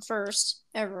saw them first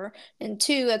ever, and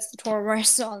two, that's the tour where I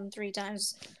saw them 3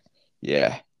 times.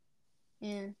 Yeah.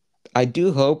 Yeah. I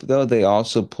do hope, though, they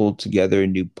also pulled together a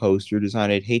new poster design.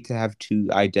 I'd hate to have two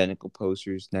identical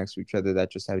posters next to each other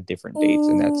that just have different dates,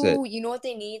 and that's it. Ooh, you know what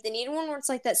they need? They need one where it's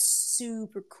like that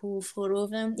super cool photo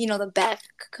of him. You know, the back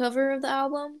cover of the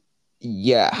album.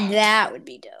 Yeah. That would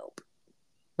be dope.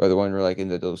 Or the one where, like, in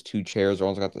those two chairs,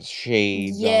 one's got the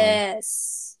shades on.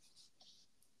 Yes.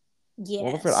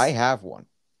 Well, look, I Yes. have one.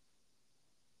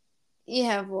 You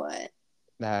have what?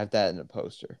 I have that in a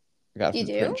poster. I got it You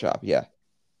from the print do? shop. Yeah.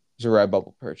 It's a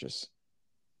Redbubble purchase.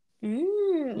 Did Why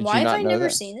you have not I know never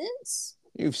that? seen this?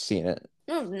 You've seen it.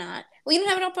 No, I'm not. Well, you don't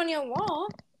have it up on your wall.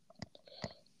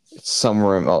 It's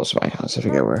somewhere in most of my house. I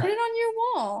forget Or put where. it on your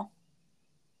wall.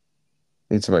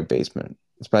 It's in my basement.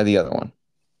 It's by the other one.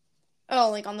 Oh,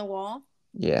 like on the wall?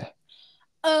 Yeah.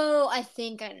 Oh, I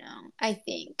think I know. I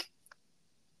think.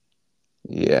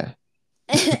 Yeah.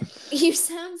 You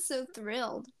sound so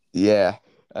thrilled. Yeah.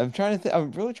 I'm trying to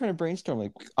I'm really trying to brainstorm.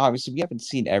 Like, obviously, we haven't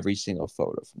seen every single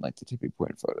photo from like the tipping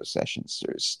point photo sessions.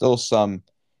 There's still some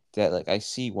that like I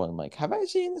see one like, have I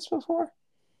seen this before?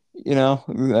 You know,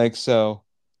 like so.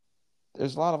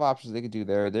 There's a lot of options they could do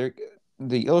there.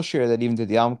 The illustrator that even did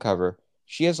the album cover.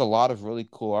 She has a lot of really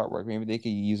cool artwork. Maybe they could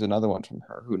use another one from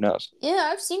her. Who knows? Yeah,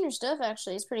 I've seen her stuff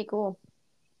actually. It's pretty cool.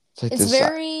 It's like It's this.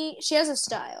 very she has a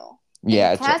style.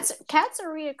 Yeah, And it's a, cats are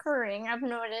reoccurring, I've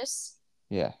noticed.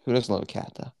 yeah. Who doesn't love a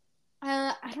cat though?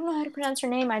 I don't know how to pronounce her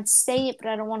name. I'd say it, but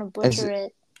I don't want to Is butcher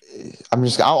it.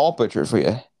 I'll butcher it for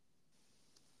you.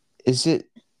 Is it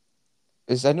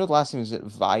I know the last name, is it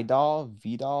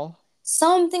Vidal?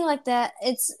 Something like that.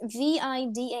 It's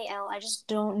Vidal. I just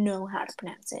don't know how to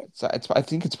pronounce it. I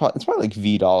think it's probably like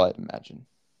Vidal, I'd imagine.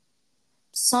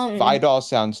 Some Vidal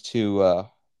sounds too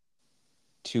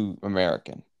too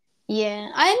American. Yeah,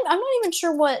 I'm not even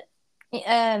sure what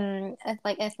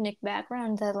like ethnic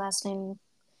background that last name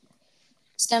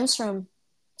stems from.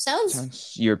 Sounds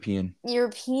Sounds European.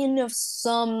 European of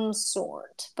some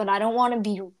sort, but I don't want to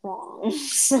be wrong,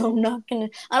 so I'm not gonna.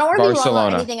 I don't want to be wrong on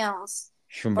Barcelona. anything else.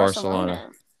 She's from Barcelona.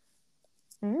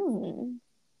 Barcelona. Hmm.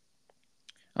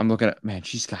 I'm looking at, man,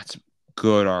 she's got some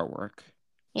good artwork.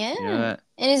 Yeah. You know that?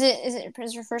 And is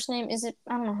her first name? Is it?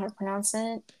 I don't know how to pronounce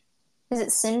it. Is it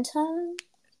Cinta?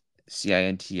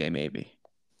 Cinta, maybe.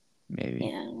 Maybe.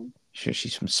 Yeah. Sure,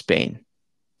 she's from Spain.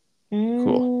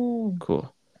 Cool. Mm.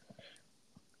 Cool.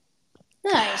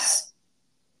 Nice.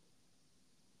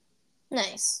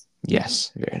 Nice.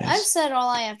 Yes, very I've nice. said all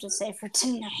I have to say for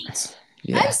tonight.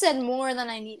 Yeah. I've said more than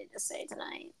I needed to say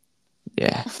tonight.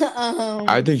 Yeah.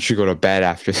 I think you should go to bed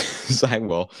after this. I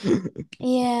will.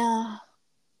 Yeah.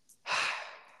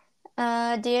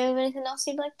 Do you have anything else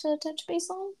you'd like to touch base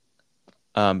on?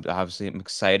 Obviously, I'm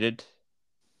excited.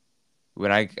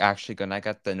 When I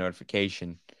got the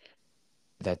notification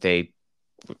that they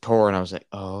were touring, I was like,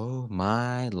 "Oh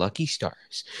my lucky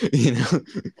stars!" You know.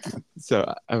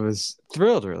 So I was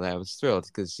thrilled. Really, I was thrilled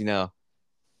because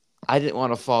I didn't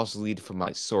want a false lead from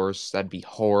my source. That'd be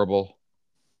horrible,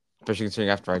 especially considering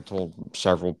after I told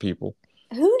several people.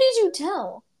 Who did you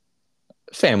tell?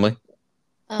 Family.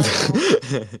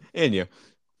 Oh. And you.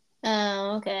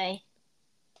 Oh, okay.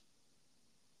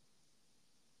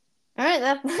 All right,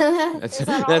 That's is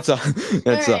that all? that's all.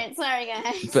 That's all all. right. Sorry,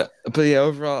 guys. But yeah,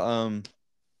 overall,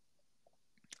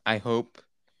 I hope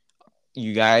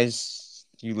you guys,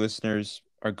 you listeners,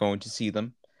 are going to see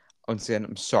them. Once again,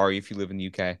 I'm sorry if you live in the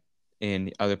UK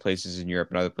and other places in Europe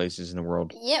and other places in the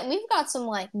world. Yeah, we've got some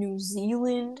like New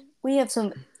Zealand. We have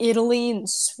some Italy and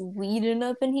Sweden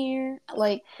up in here.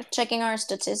 Like checking our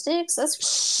statistics, that's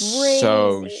crazy.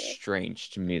 So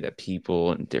strange to me that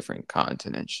people in different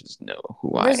continents just know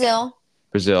who I am.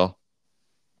 Brazil.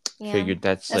 Yeah. Figured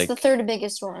that's like the third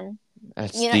biggest one.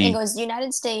 That's it goes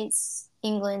United States,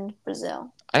 England,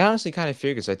 Brazil. I honestly kind of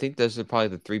figured because I think those are probably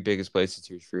the three biggest places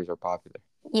Tears for Fears are popular.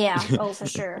 Yeah. Oh, for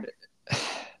sure.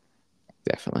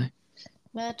 Definitely.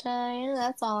 But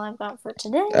that's all I've got for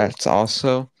today. That's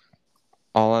also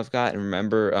all I've got. And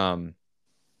remember,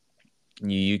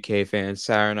 you UK fans,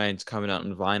 Saturday Night's coming out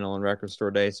in vinyl and record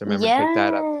store day. So remember to pick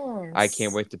that up. I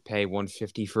can't wait to pay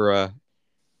 $150 for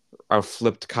a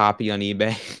flipped copy on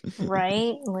eBay.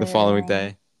 Right. The following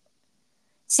day.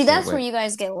 See, that's where you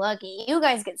guys get lucky. You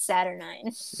guys get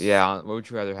Saturnine. Yeah, what would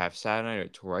you rather have, Saturnine or a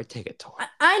tour? I'd take a tour.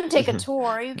 I'd take a tour.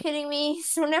 Are you kidding me?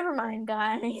 So never mind,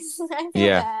 guys. I feel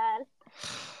bad.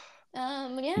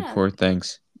 Yeah. Poor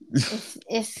things.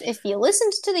 If you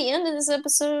listened to the end of this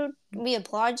episode, we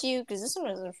applaud you because this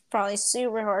one was probably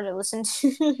super hard to listen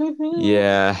to.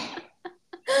 Yeah.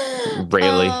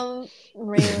 Really,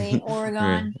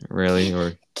 Oregon. Really,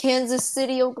 or Kansas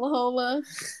City, Oklahoma.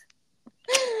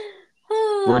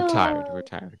 We're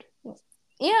tired.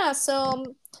 Yeah,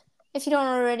 so if you don't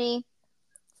already,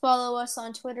 follow us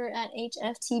on Twitter at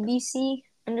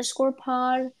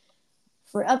HFTBC_pod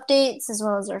for updates, as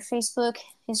well as our Facebook,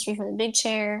 History from the Big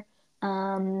Chair.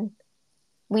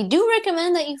 We do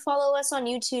recommend that you follow us on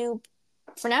YouTube.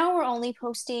 For now, we're only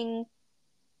posting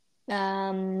the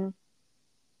audio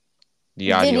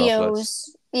videos.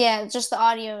 Uploads. Yeah, just the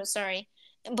audio, sorry.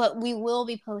 But we will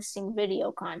be posting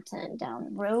video content down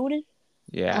the road.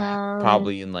 Yeah,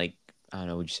 probably in I don't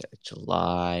know, would you say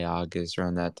July, August,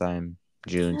 around that time,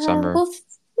 June, summer.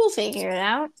 We'll figure it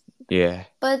out. Yeah.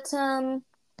 But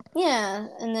yeah,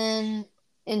 and then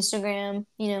Instagram,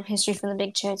 History from the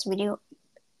Big Chats. We do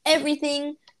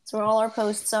everything. That's where all our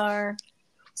posts are.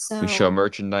 So we show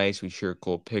merchandise. We share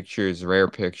cool pictures, rare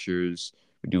pictures.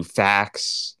 We do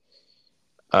facts.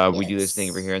 We do this thing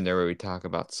over here and there where we talk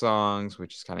about songs,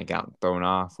 which is kind of gotten thrown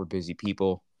off. We're busy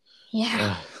people.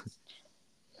 Yeah.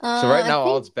 So right now,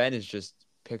 all it's been is just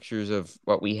pictures of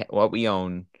what we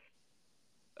own,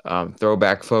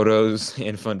 throwback photos,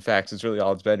 and fun facts. It's really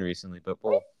all it's been recently, but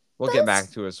we'll get back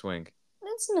to a swing.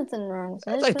 That's nothing wrong with it.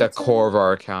 That's like the core of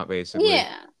our account, basically.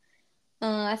 Yeah.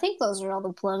 I think those are all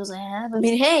the plugs I have. I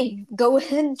mean, hey, go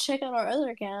ahead and check out our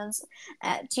other accounts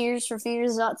at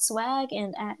tearsforfears.swag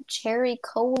and at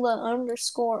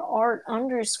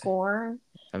cherrycola_art_.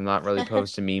 I'm not really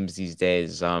posting memes these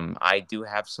days. I do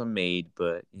have some made,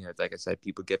 but like I said,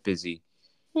 people get busy.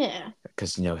 Yeah.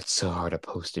 Because it's so hard to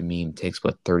post a meme. It takes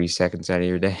 30 seconds out of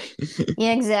your day.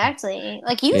 Yeah, exactly.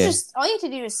 Like all you have to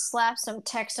do is slap some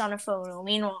text on a photo.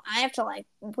 Meanwhile, I have to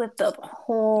whip up a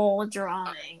whole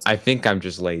drawing. I think I'm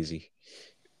just lazy.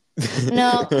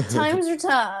 No, times are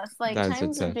tough.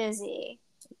 Times are busy.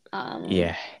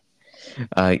 Yeah.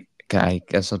 I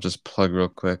guess I'll just plug real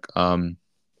quick.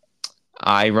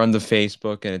 I run the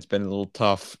Facebook, and it's been a little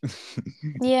tough.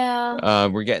 Yeah.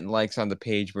 We're getting likes on the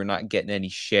page. We're not getting any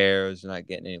shares. We're not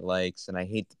getting any likes, and I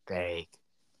hate to beg,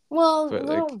 Well, but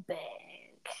like, don't beg.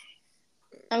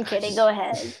 I'm I kidding. Go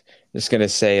ahead. just gonna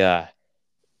say,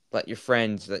 let your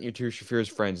friends, let your Tears for Fears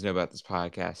friends know about this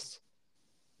podcast.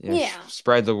 Yeah.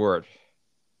 Spread the word.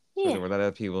 Spread the Yeah. word. Let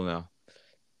other people know,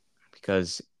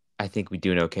 because I think we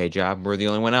do an okay job. We're the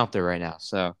only one out there right now,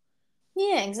 so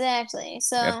Yeah, exactly. we have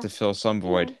So, to fill some you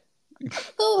void. know,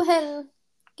 go ahead and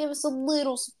give us a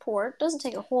little support. Doesn't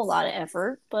take a whole lot of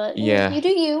effort, but Yeah, you do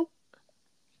you.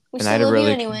 We and I still had a love you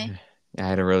really, anyway. I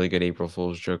had a really good April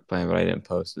Fool's joke plan, but I didn't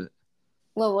post it.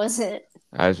 What was it?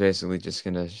 I was basically just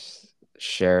gonna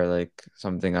share like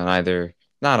something on either,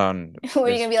 not on Were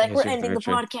you this gonna be like, we're history of ending the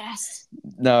literature. podcast?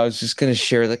 No, I was just gonna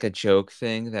share like a joke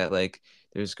thing that like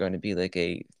there's going to be like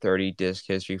a 30 disc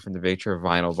history from the Victor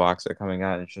vinyl box that coming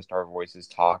out. And it's just our voices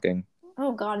talking.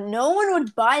 Oh god, no one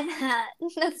would buy that.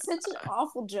 That's such an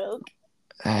awful joke.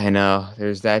 I know.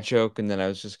 There's that joke, and then I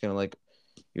was just gonna like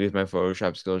use my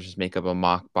Photoshop skills, just make up a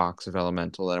mock box of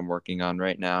Elemental that I'm working on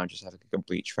right now, and just have like, a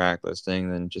complete track listing,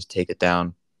 then just take it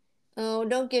down. Oh,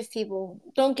 don't give False people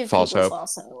hope.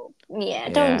 false hope. Yeah,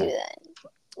 don't do Yeah. that.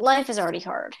 Life is already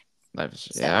hard. Yeah,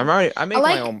 So I I make my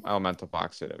like own Elemental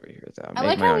box set over here though. I I make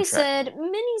like my how own we track. said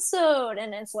mini-sode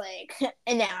and it's like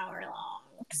an hour long.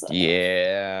 So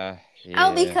Yeah.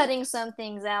 I'll be Yeah. cutting some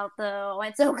things out though.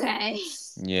 It's okay.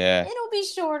 Yeah. It'll be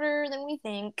shorter than we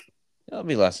think. It'll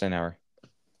be less than an hour.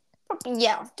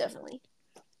 Yeah, definitely.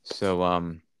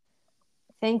 So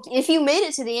Thank you. If you made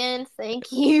it to the end,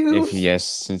 thank you. if yes,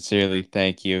 sincerely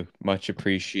thank you. Much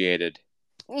appreciated.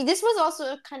 This was also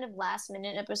a kind of last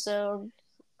minute episode.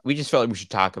 We just felt like we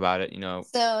should talk about it, So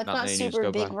it's not not letting news super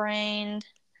go big by. brained.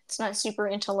 It's not super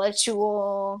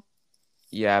intellectual.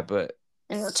 Yeah, but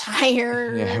And we're yeah,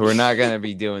 tired. we're not gonna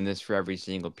be doing this for every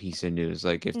single piece of news.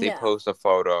 Like if they No. post a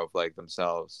photo of like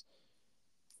themselves,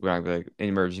 we're not gonna be like an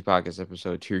emergency podcast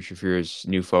episode, Tears for Fears,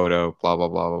 new photo, blah blah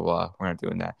blah blah blah. We're not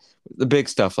doing that. The big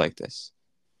stuff like this.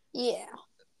 Yeah.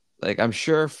 Like I'm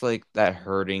sure if like that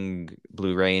hurting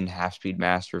Blu-ray and half-speed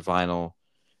master vinyl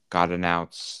got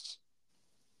announced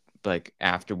like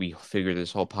after we figured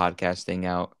this whole podcast thing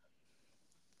out,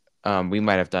 we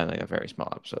might have done like a very small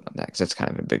episode on that because that's kind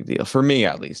of a big deal for me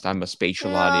at least. I'm a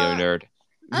spatial audio nerd.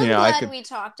 I'm I glad could. we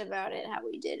talked about it how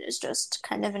we did. It's just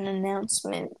kind of an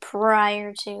announcement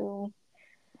prior to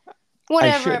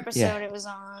whatever episode it was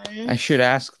on. I should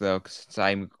ask though, because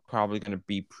I'm probably going to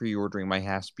be pre-ordering my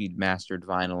half-speed mastered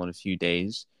vinyl in a few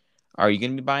days. Are you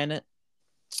going to be buying it?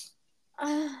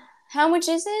 How much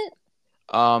is it?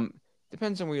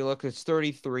 Depends on where you look. It's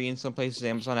 33 in some places.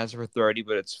 Amazon has it for 30,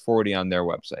 but it's 40 on their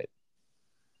website.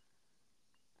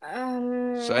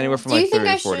 So anywhere from do you like 30 think to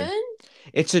I 40. should?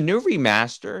 It's a new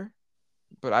remaster,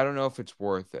 but I don't know if it's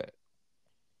worth it.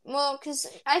 Well, because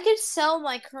I could sell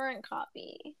my current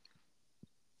copy.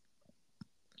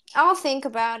 I'll think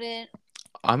about it.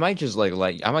 I might just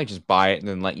I might just buy it and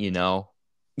then let you know.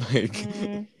 Like,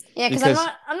 yeah, because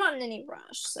I'm not in any rush.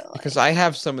 So because I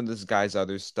have some of this guy's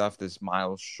other stuff. This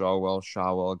Miles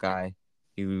Shawwell guy,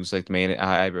 he was like the main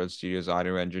Abbey Road Studios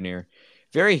audio engineer.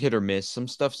 Very hit or miss. Some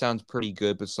stuff sounds pretty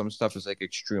good, but some stuff is like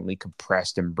extremely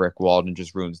compressed and brick walled and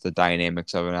just ruins the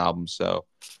dynamics of an album. So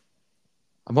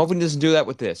I'm hoping he doesn't do that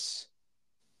with this.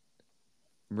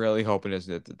 I'm really hoping he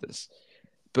doesn't do this.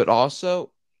 But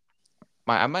also,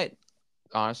 I might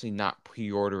honestly not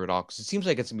pre-order it all because it seems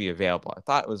like it's gonna be available. I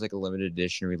thought it was like a limited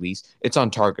edition release. It's on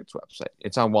Target's website.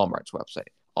 It's on Walmart's website.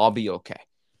 I'll be okay.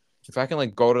 If I can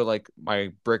like go to like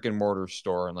my brick and mortar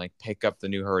store and like pick up the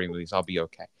new Hurting release, I'll be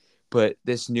okay. But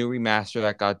this new remaster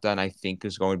that got done, I think,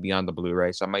 is going to be on the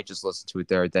Blu-ray, so I might just listen to it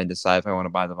there, then decide if I want to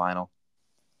buy the vinyl.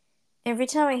 every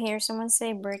time I hear someone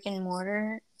say brick and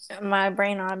mortar, my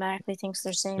brain automatically thinks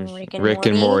they're saying There's Rick and Rick Morty.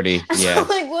 and Morty, yeah. I'm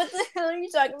like, what the hell are you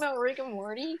talking about, Rick and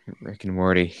Morty? Rick and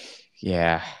Morty,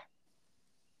 yeah.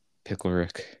 Pickle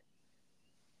Rick.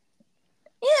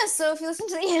 Yeah, so if you listen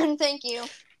to the end, thank you.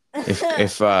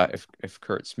 If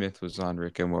Kurt Smith was on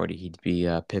Rick and Morty, he'd be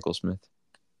Pickle Smith.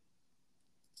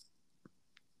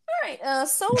 All right,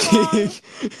 so long.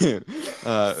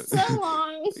 So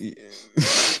long.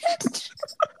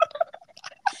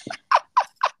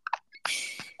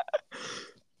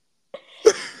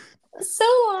 So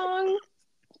long.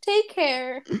 Take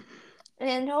care.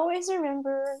 And always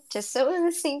remember to sow in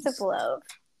the seeds of love.